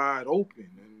is wide open,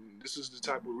 and this is the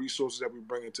type of resources that we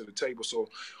bring to the table. So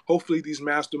hopefully these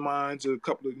masterminds, a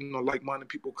couple of like-minded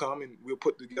people come, and we'll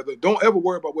put together. Don't ever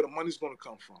worry about where the money's going to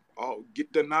come from.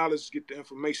 Get the knowledge, get the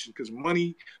information, because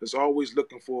money is always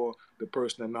looking for the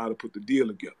person that know how to put the deal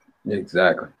together.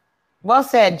 Exactly. Well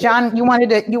said, John. You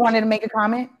wanted to make a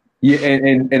comment? Yeah,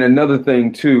 and another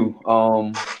thing too.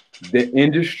 The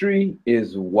industry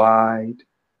is wide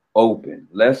open.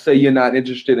 Let's say you're not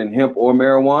interested in hemp or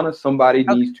marijuana. Somebody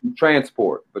needs to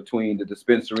transport between the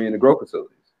dispensary and the grow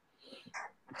facilities.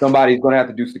 Somebody's going to have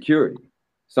to do security.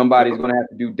 Somebody's going to have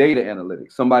to do data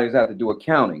analytics. Somebody's have to do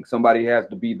accounting. Somebody has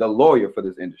to be the lawyer for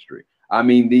this industry. I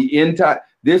mean,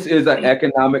 this is an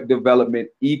economic development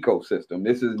ecosystem.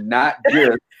 This is not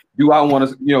just, do I want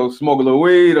to, smoke a little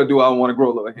weed, or do I want to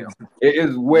grow a little hemp? It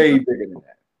is way bigger than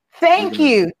that. Thank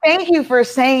you for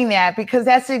saying that, because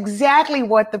that's exactly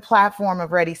what the platform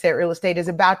of Ready Set Real Estate is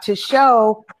about, to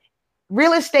show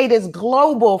real estate is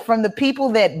global, from the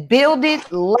people that build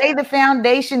it, lay the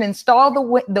foundation, install the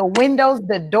windows,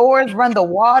 the doors, run the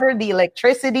water, the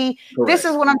electricity. Correct. This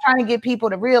is what I'm trying to get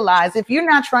people to realize. If you're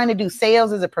not trying to do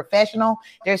sales as a professional,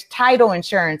 there's title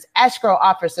insurance, escrow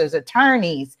officers,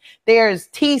 attorneys, there's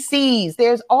TCs,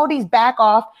 there's all these back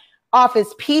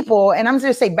office people, and I'm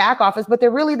just say back office, but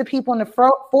they're really the people in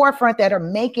the forefront that are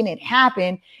making it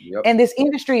happen. Yep. And this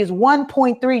industry is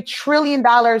 $1.3 trillion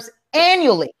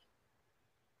annually.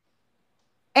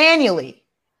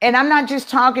 And I'm not just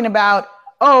talking about,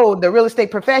 the real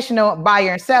estate professional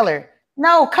buyer and seller.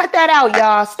 No, cut that out,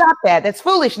 y'all. Stop that. That's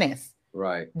foolishness.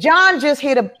 Right. John just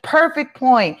hit a perfect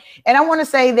point. And I want to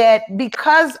say that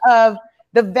because of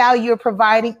the value you're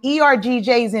providing,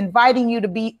 ERGJ is inviting you to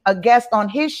be a guest on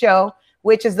his show,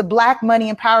 which is the Black Money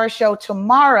and Power Show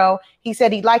tomorrow. He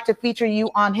said he'd like to feature you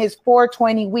on his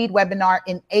 420 weed webinar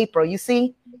in April. You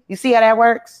see how that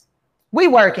works? We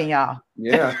working, y'all.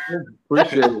 Yeah,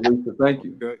 appreciate it, Lisa. Thank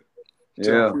you. Good.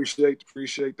 Yeah,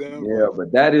 appreciate them. Yeah,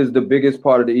 but that is the biggest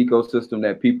part of the ecosystem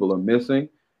that people are missing,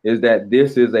 is that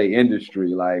this is a industry.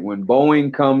 Like when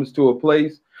Boeing comes to a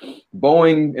place,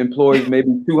 Boeing employs maybe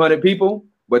 200 people,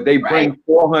 but they bring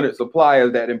 400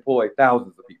 suppliers that employ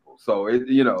thousands of people.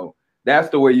 So that's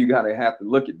the way you have to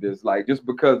look at this. Like, just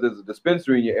because there's a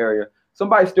dispensary in your area,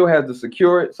 somebody still has to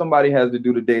secure it. Somebody has to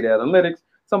do the data analytics.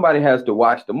 Somebody has to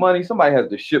watch the money. Somebody has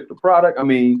to ship the product. I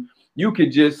mean,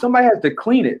 somebody has to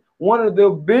clean it. One of the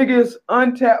biggest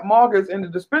untapped markets in the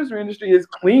dispensary industry is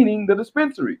cleaning the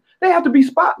dispensary. They have to be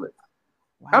spotless.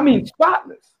 Wow. I mean,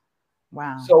 spotless.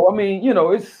 Wow. So, I mean,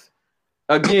 it's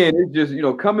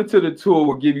just, coming to the tour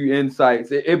will give you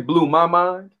insights. It blew my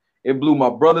mind. It blew my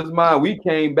brother's mind. We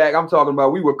came back. I'm talking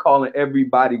about, we were calling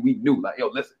everybody we knew. Like, yo,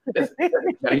 listen,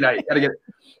 you gotta get it.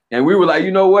 And we were like,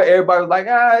 you know what? Everybody was like,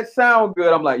 it sounds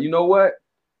good. I'm like, you know what?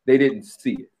 They didn't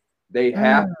see it. They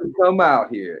have to come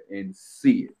out here and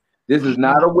see it. This is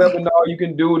not a webinar you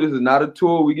can do. This is not a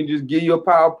tour. We can just give you a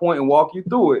PowerPoint and walk you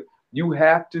through it. You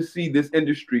have to see this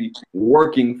industry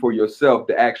working for yourself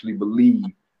to actually believe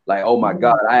Like, oh my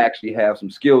God, I actually have some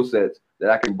skill sets that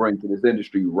I can bring to this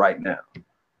industry right now.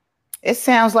 It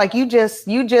sounds like you just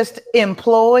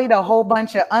employed a whole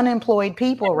bunch of unemployed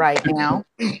people right now.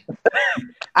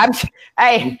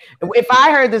 Hey, if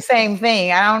I heard the same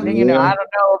thing, I don't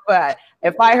know, but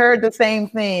if I heard the same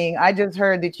thing, I just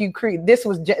heard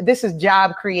that this is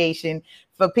job creation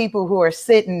for people who are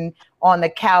sitting on the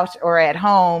couch or at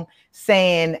home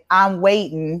saying, I'm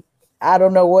waiting. I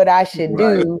don't know what I should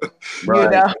do. Right. You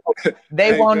know,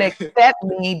 they won't accept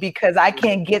me because I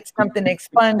can't get something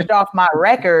expunged off my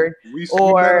record. We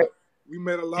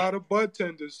met a lot of bud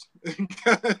tenders.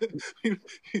 We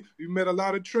met a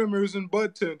lot of trimmers and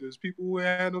bud tenders. People who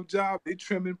had no job, they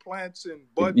trimming plants and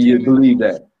bud tenders. You believe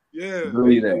that? Yeah,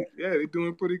 they're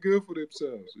doing pretty good for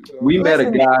themselves. You know? We met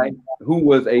a guy who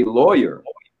was a lawyer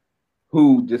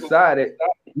who decided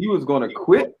he was going to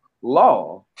quit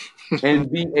law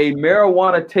and be a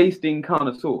marijuana tasting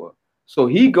connoisseur. So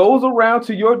he goes around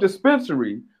to your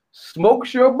dispensary,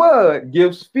 smokes your bud,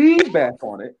 gives feedback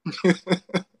on it,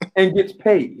 and gets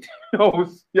paid.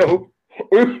 You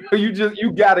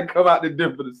got to come out the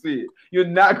Denver to see it. You're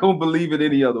not gonna believe it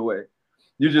any other way.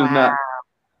 You're just not.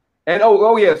 And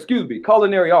excuse me,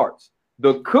 culinary arts.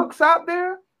 The cooks out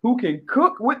there who can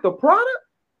cook with the product.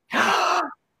 Hello,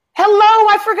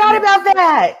 I forgot about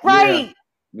that. Right.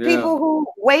 Yeah. People who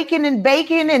waking and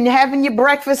baking and having your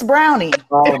breakfast brownie.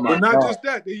 Oh my but not God. Just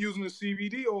that, they're using the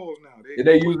CBD oils now.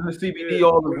 They're using the CBD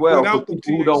oils as well for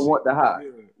people who don't want the high.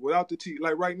 Yeah, without the T.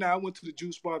 Like right now, I went to the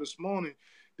juice bar this morning.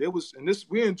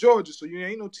 We're in Georgia, so you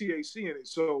ain't no THC in it.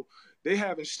 So they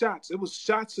having shots. It was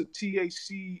shots of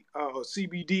THC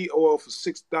CBD oil for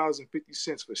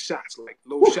 $6.50 for shots, like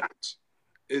low shots.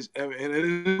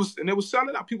 It was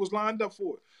selling out. People was lined up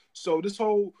for it. So this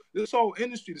whole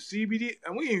industry, the CBD,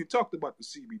 and we ain't even talked about the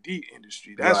CBD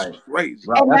industry. That's crazy.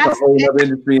 Right. That's a whole other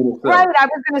industry in itself. Right. I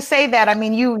was going to say that. I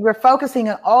mean, you're focusing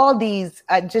on all these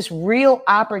just real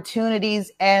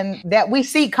opportunities, and that we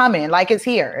see coming. Like it's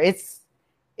here. It's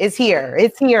here.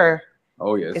 It's here.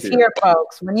 Oh yeah, it's here,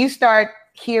 folks. When you start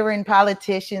hearing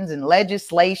politicians and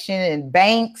legislation and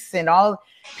banks and all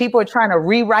people are trying to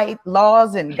rewrite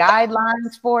laws and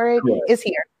guidelines for it, it's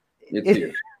here. It's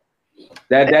here.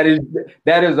 That is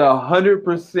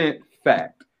 100%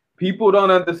 fact. People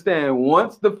don't understand.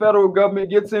 Once the federal government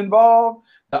gets involved,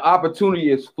 the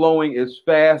opportunity is flowing as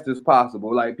fast as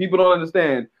possible. Like people don't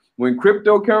understand. When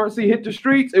cryptocurrency hit the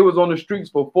streets, it was on the streets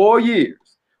for 4 years.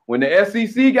 When the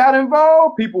SEC got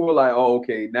involved, people were like, "Oh,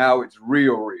 okay, now it's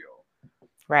real."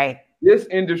 Right. This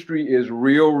industry is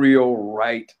real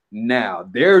right now.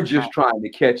 They're just trying to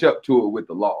catch up to it with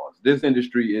the laws. This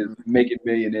industry is making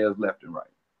millionaires left and right.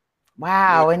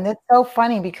 Wow. And that's so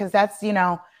funny because that's,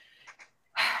 and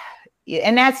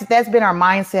that's been our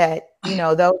mindset,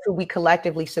 those who we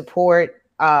collectively support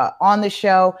on the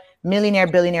show, millionaire,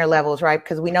 billionaire levels, right?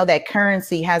 Because we know that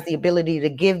currency has the ability to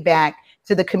give back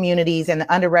to the communities and the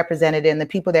underrepresented and the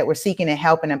people that we're seeking to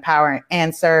help and empower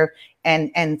and serve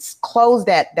and close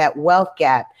that wealth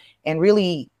gap and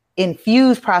really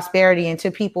infuse prosperity into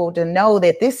people to know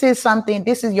that this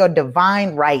is your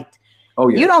divine right. Oh,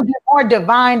 yeah. You don't get more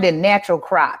divine than natural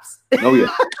crops. Oh,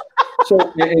 yeah. So,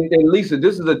 and Lisa,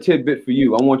 this is a tidbit for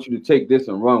you. I want you to take this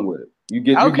and run with it. You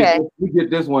get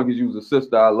this one because you was a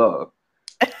sister I love.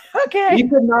 Okay.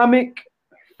 Economic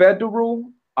Federal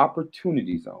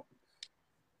Opportunity Zone.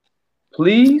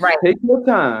 Please take your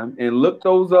time and look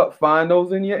those up. Find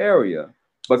those in your area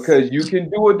because you can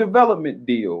do a development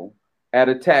deal at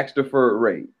a tax deferred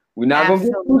rate. We're not going to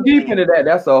get too deep into that.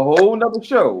 That's a whole nother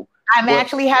show. I'm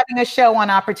actually having a show on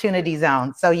Opportunity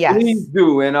Zone. So yes. Please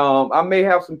do. And I may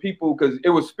have some people because it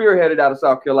was spearheaded out of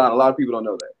South Carolina. A lot of people don't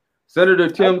know that. Senator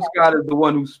Tim Scott is the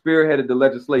one who spearheaded the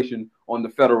legislation on the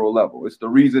federal level. It's the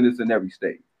reason it's in every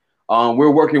state.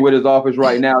 We're working with his office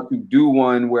right now to do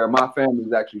one where my family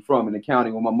is actually from in the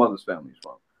county where my mother's family is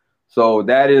from. So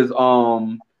that is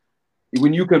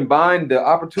when you combine the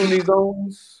opportunity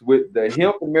zones with the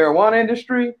hemp and marijuana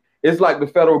industry, it's like the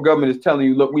federal government is telling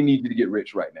you, look, we need you to get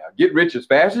rich right now. Get rich as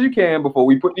fast as you can before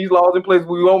we put these laws in place.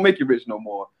 We won't make you rich no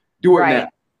more. Do it now.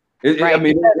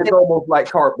 It's almost like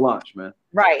carte blanche, man.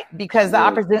 Right, because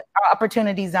the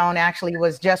Opportunity Zone actually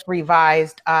was just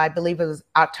revised. I believe it was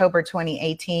October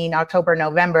 2018,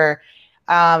 November.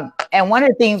 And one of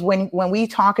the things when we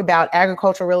talk about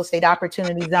agricultural real estate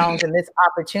opportunity zones and this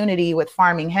opportunity with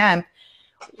farming hemp,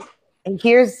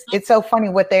 it's so funny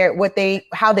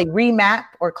how they remap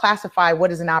or classify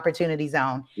what is an opportunity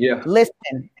zone. Yeah.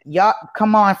 Listen, y'all,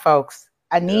 come on, folks.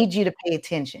 I need you to pay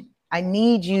attention. I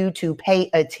need you to pay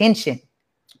attention.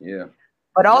 Yeah.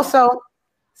 But also,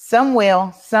 some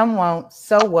will, some won't.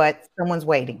 So what? Someone's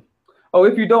waiting. Oh,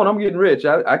 if you don't, I'm getting rich.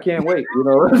 I can't wait. You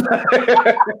know,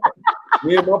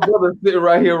 me and my brother sitting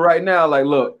right here right now. Like,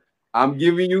 look, I'm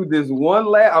giving you this one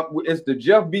last. It's the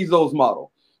Jeff Bezos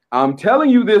model. I'm telling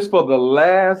you this for the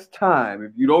last time.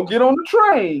 If you don't get on the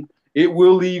train, it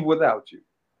will leave without you.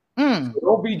 So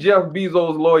don't be Jeff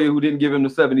Bezos' lawyer who didn't give him the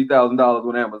 $70,000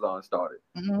 when Amazon started,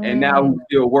 and now he's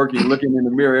still working, looking in the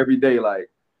mirror every day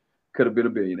like could have been a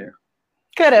billionaire.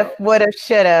 Could have, would have,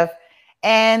 should have.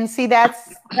 And see,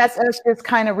 that's us just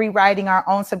kind of rewriting our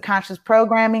own subconscious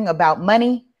programming about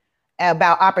money,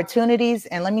 about opportunities.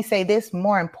 And let me say this,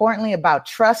 more importantly, about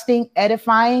trusting,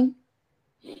 edifying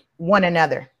one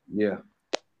another. Yeah.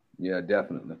 Yeah,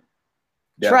 definitely.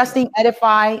 Trusting,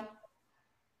 edify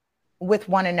with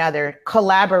one another,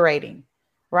 collaborating,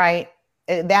 right?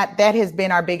 That has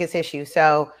been our biggest issue.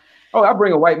 So oh, I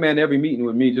bring a white man to every meeting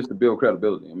with me just to build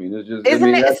credibility. I mean, it's just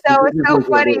it's so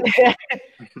funny.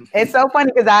 It's so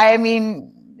funny because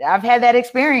I've had that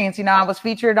experience. You know, I was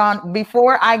featured on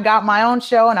before I got my own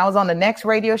show, and I was on the next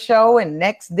radio show and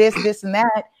next this and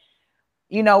that.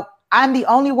 You know, I'm the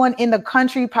only one in the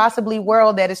country, possibly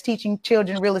world, that is teaching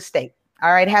children real estate.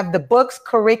 All right, have the books,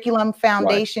 curriculum,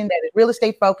 foundation that is real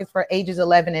estate focused for ages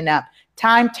 11 and up,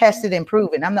 time tested and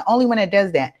proven. I'm the only one that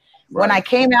does that. When I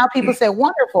came out, people said,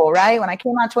 wonderful, right? When I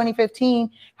came out in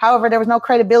 2015, however, there was no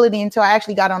credibility until I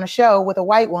actually got on a show with a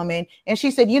white woman. And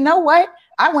she said, you know what?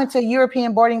 I went to a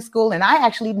European boarding school and I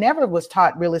actually never was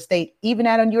taught real estate, even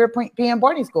at a European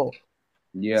boarding school.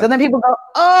 Yeah. So then people go,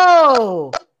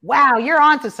 oh, wow, you're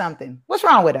onto something. What's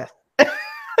wrong with us?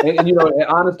 and you know, and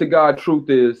honest to God,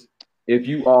 truth is, if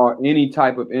you are any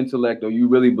type of intellect or you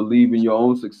really believe in your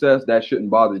own success, that shouldn't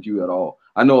bother you at all.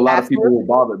 I know a lot of people were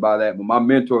bothered by that, but my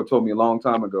mentor told me a long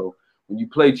time ago, when you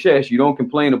play chess, you don't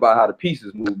complain about how the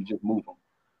pieces move, you just move them.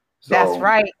 So, that's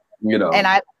right. You know, and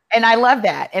I love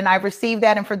that. And I received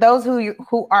that. And for those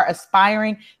who are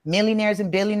aspiring millionaires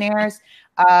and billionaires,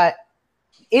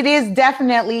 it is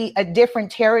definitely a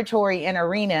different territory and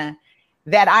arena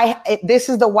that this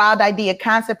is the wild idea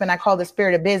concept, and I call the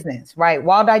spirit of business, right?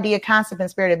 Wild idea concept and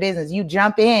spirit of business. You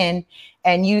jump in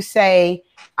and you say,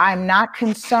 I'm not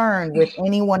concerned with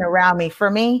anyone around me.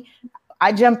 For me,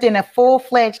 I jumped in a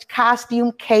full-fledged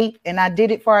costume cape and I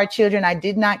did it for our children. I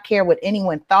did not care what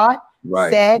anyone thought,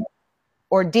 said,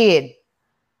 or did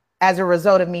as a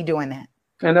result of me doing that.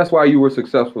 And that's why you were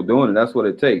successful doing it. That's what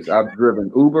it takes. I've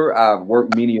driven Uber. I've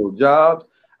worked menial jobs.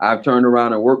 I've turned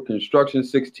around and worked construction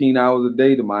 16 hours a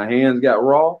day till my hands got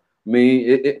raw. I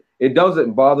mean, it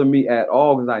doesn't bother me at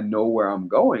all because I know where I'm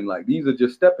going. Like, these are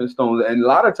just stepping stones. And a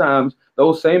lot of times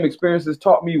those same experiences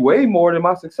taught me way more than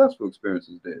my successful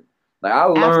experiences did. Like, I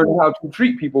learned how to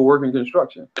treat people working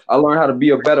construction. I learned how to be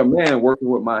a better man working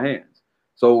with my hands.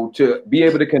 So to be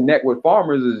able to connect with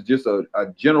farmers is just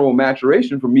a general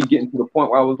maturation for me getting to the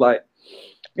point where I was like,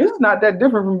 this is not that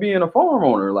different from being a farm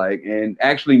owner, like, and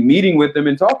actually meeting with them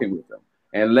and talking with them.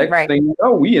 And next thing you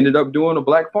know, we ended up doing a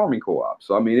black farming co-op.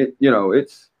 So, I mean,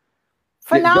 it's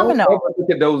phenomenal. Don't ever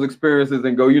look at those experiences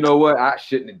and go, you know what? I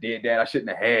shouldn't have did that. I shouldn't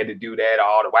have had to do that.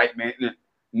 All the white man.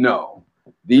 No,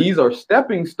 these are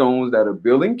stepping stones that are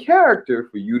building character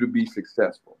for you to be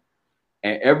successful.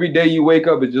 And every day you wake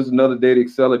up is just another day to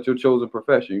excel at your chosen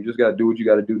profession. You just got to do what you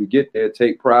got to do to get there.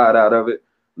 Take pride out of it.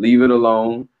 Leave it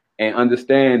alone. And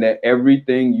understand that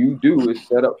everything you do is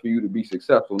set up for you to be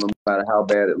successful, no matter how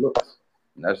bad it looks.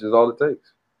 And that's just all it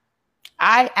takes.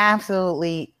 I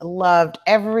absolutely loved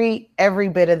every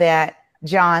bit of that,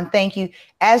 John. Thank you.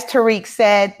 As Tariq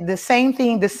said, the same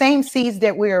thing, the same seeds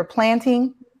that we are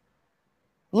planting,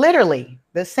 literally,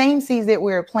 the same seeds that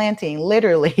we are planting,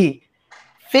 literally,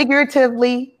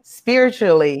 figuratively,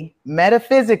 spiritually,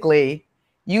 metaphysically,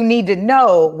 you need to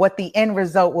know what the end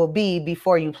result will be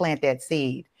before you plant that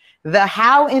seed. The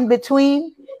how in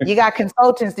between, you got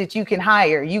consultants that you can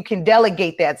hire. You can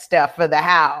delegate that stuff for the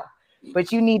how,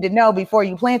 but you need to know before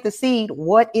you plant the seed,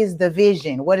 what is the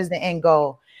vision? What is the end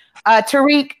goal?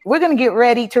 Tariq, we're going to get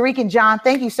ready. Tariq and John,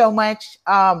 thank you so much.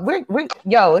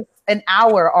 It's an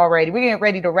hour already. We're getting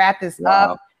ready to wrap this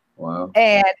up. Wow.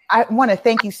 And I want to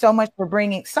thank you so much for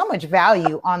bringing so much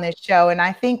value on this show. And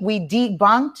I think we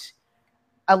debunked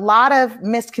a lot of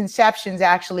misconceptions,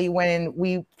 actually, when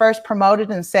we first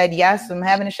promoted and said, yes, I'm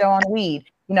having a show on weed,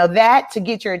 you know, that to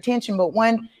get your attention. But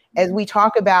one, as we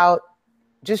talk about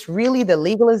just really the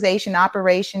legalization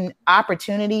operation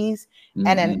opportunities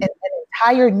and an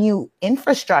entire new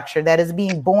infrastructure that is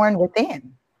being born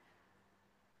within.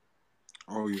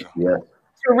 Oh, yeah. Yeah.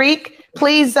 Tariq,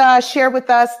 please share with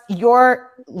us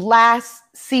your last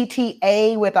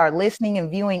CTA with our listening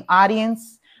and viewing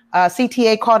audience.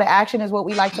 CTA, call to action, is what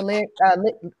we like to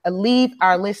leave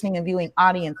our listening and viewing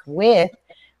audience with.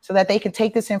 so that they can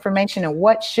take this information, and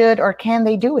what should or can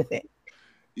they do with it?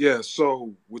 Yeah,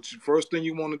 so first thing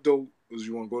you want to do is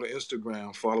you want to go to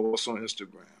Instagram, follow us on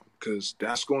Instagram, because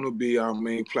that's going to be our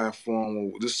main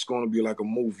platform. This is going to be like a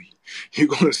movie. You're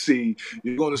going to see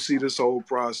this whole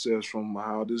process from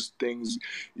how this things.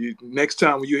 Next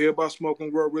time when you hear about Smoke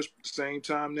and Grow Rich, same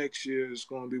time next year, it's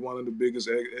going to be one of the biggest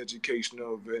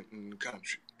educational events in the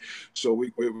country. So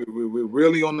we're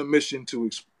really on the mission to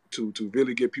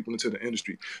really get people into the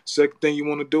industry. Second thing you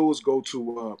want to do is go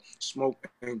to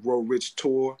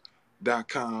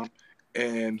smokeandgrowrichtour.com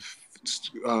and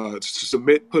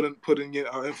submit, put in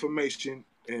your information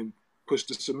and push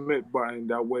the submit button.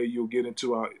 That way you'll get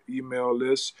into our email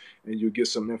list and you'll get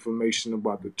some information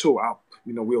about the tour.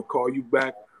 We'll call you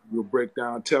back. We'll break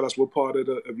down, tell us what part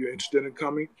if you're interested in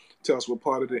coming, tell us what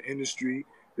part of the industry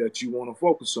that you want to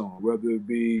focus on, whether it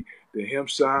be the hemp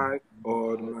side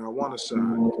or the marijuana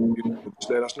side. Just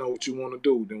let us know what you want to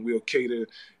do. Then we'll cater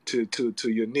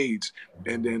to your needs.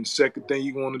 And then second thing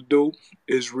you want to do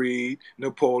is read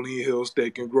Napoleon Hill's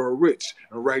Think and Grow Rich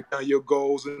and write down your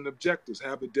goals and objectives.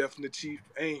 Have a definite chief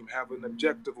aim. Have an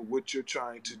objective of what you're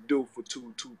trying to do for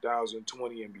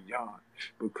 2020 and beyond.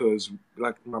 Because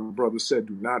like my brother said,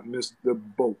 do not miss the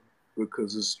boat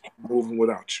because it's moving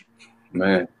without you.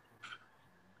 Man.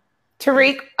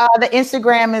 Tariq, the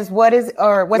Instagram is what's So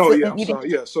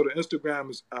the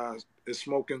Instagram is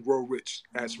Smoke and Grow Rich,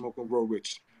 at Smoke and Grow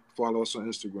Rich. Follow us on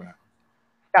Instagram.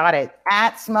 Got it.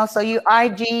 At Smoke. So you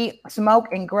IG Smoke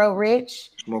and Grow Rich.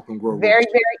 Smoke and Grow Rich. Very,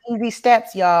 very easy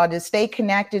steps, y'all, to stay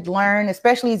connected, learn,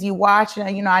 especially as you watch.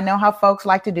 I know how folks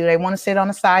like to do. They want to sit on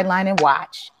the sideline and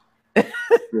watch.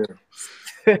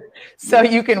 So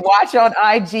you can watch on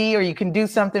IG, or you can do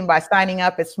something by signing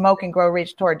up at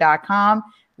smokeandgrowrichtour.com.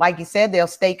 Like you said, they'll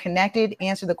stay connected,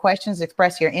 answer the questions,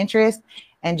 express your interest,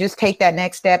 and just take that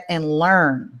next step and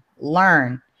learn.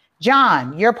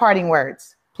 John, your parting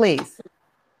words, please.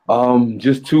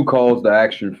 Just 2 calls to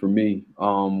action for me.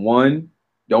 One,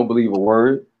 don't believe a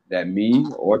word that me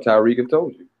or Tariq have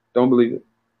told you. Don't believe it.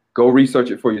 Go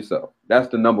research it for yourself. That's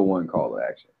the number 1 call to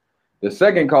action. The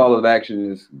second call of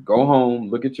action is go home,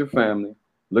 look at your family,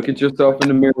 look at yourself in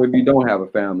the mirror if you don't have a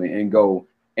family, and go,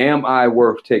 am I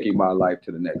worth taking my life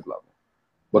to the next level?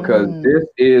 Because this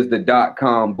is the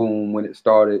 .com boom when it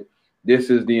started. This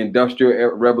is the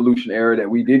industrial revolution era that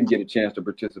we didn't get a chance to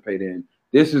participate in.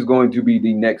 This is going to be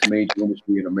the next major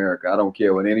industry in America. I don't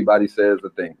care what anybody says or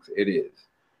thinks. It is.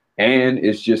 And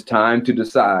it's just time to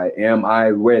decide, am I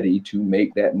ready to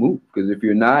make that move? Because if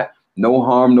you're not, no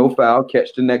harm, no foul,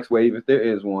 catch the next wave if there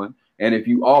is one. And if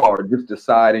you are, just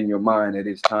decide in your mind that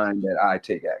it's time that I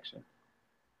take action.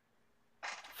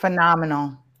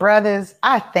 Phenomenal. Brothers,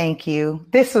 I thank you.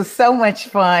 This was so much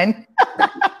fun.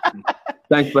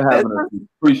 Thanks for having us.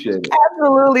 Appreciate it.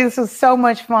 Absolutely. This was so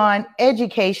much fun,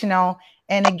 educational.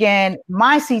 And again,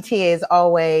 my CTA is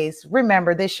always,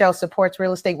 remember, this show supports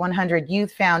Real Estate 100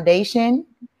 Youth Foundation,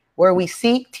 where we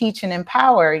seek, teach, and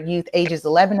empower youth ages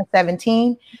 11 to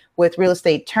 17 with real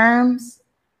estate terms,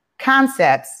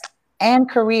 concepts, and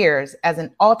careers as an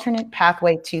alternate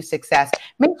pathway to success.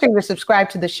 Make sure you're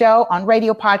subscribed to the show on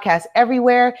radio, podcasts,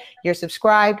 everywhere. You're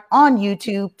subscribed on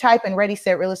YouTube. Type in Ready,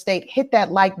 Set, Real Estate. Hit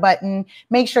that like button.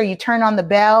 Make sure you turn on the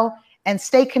bell and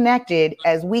stay connected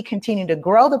as we continue to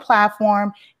grow the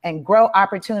platform and grow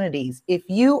opportunities. If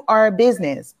you are a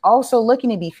business also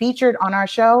looking to be featured on our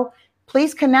show,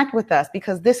 please connect with us,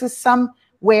 because this is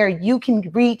somewhere you can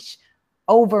reach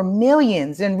over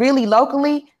millions, and really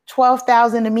locally,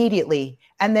 12,000 immediately.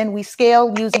 And then we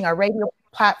scale using our radio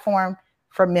platform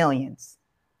for millions.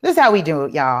 This is how we do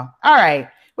it, y'all. All right,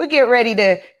 we'll get ready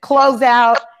to close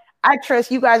out. I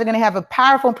trust you guys are going to have a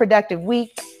powerful and productive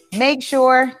week. Make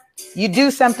sure you do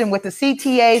something with the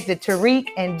CTAs that Tariq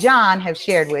and John have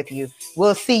shared with you.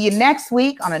 We'll see you next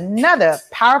week on another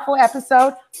powerful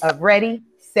episode of Ready,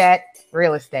 Set,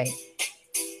 Real Estate.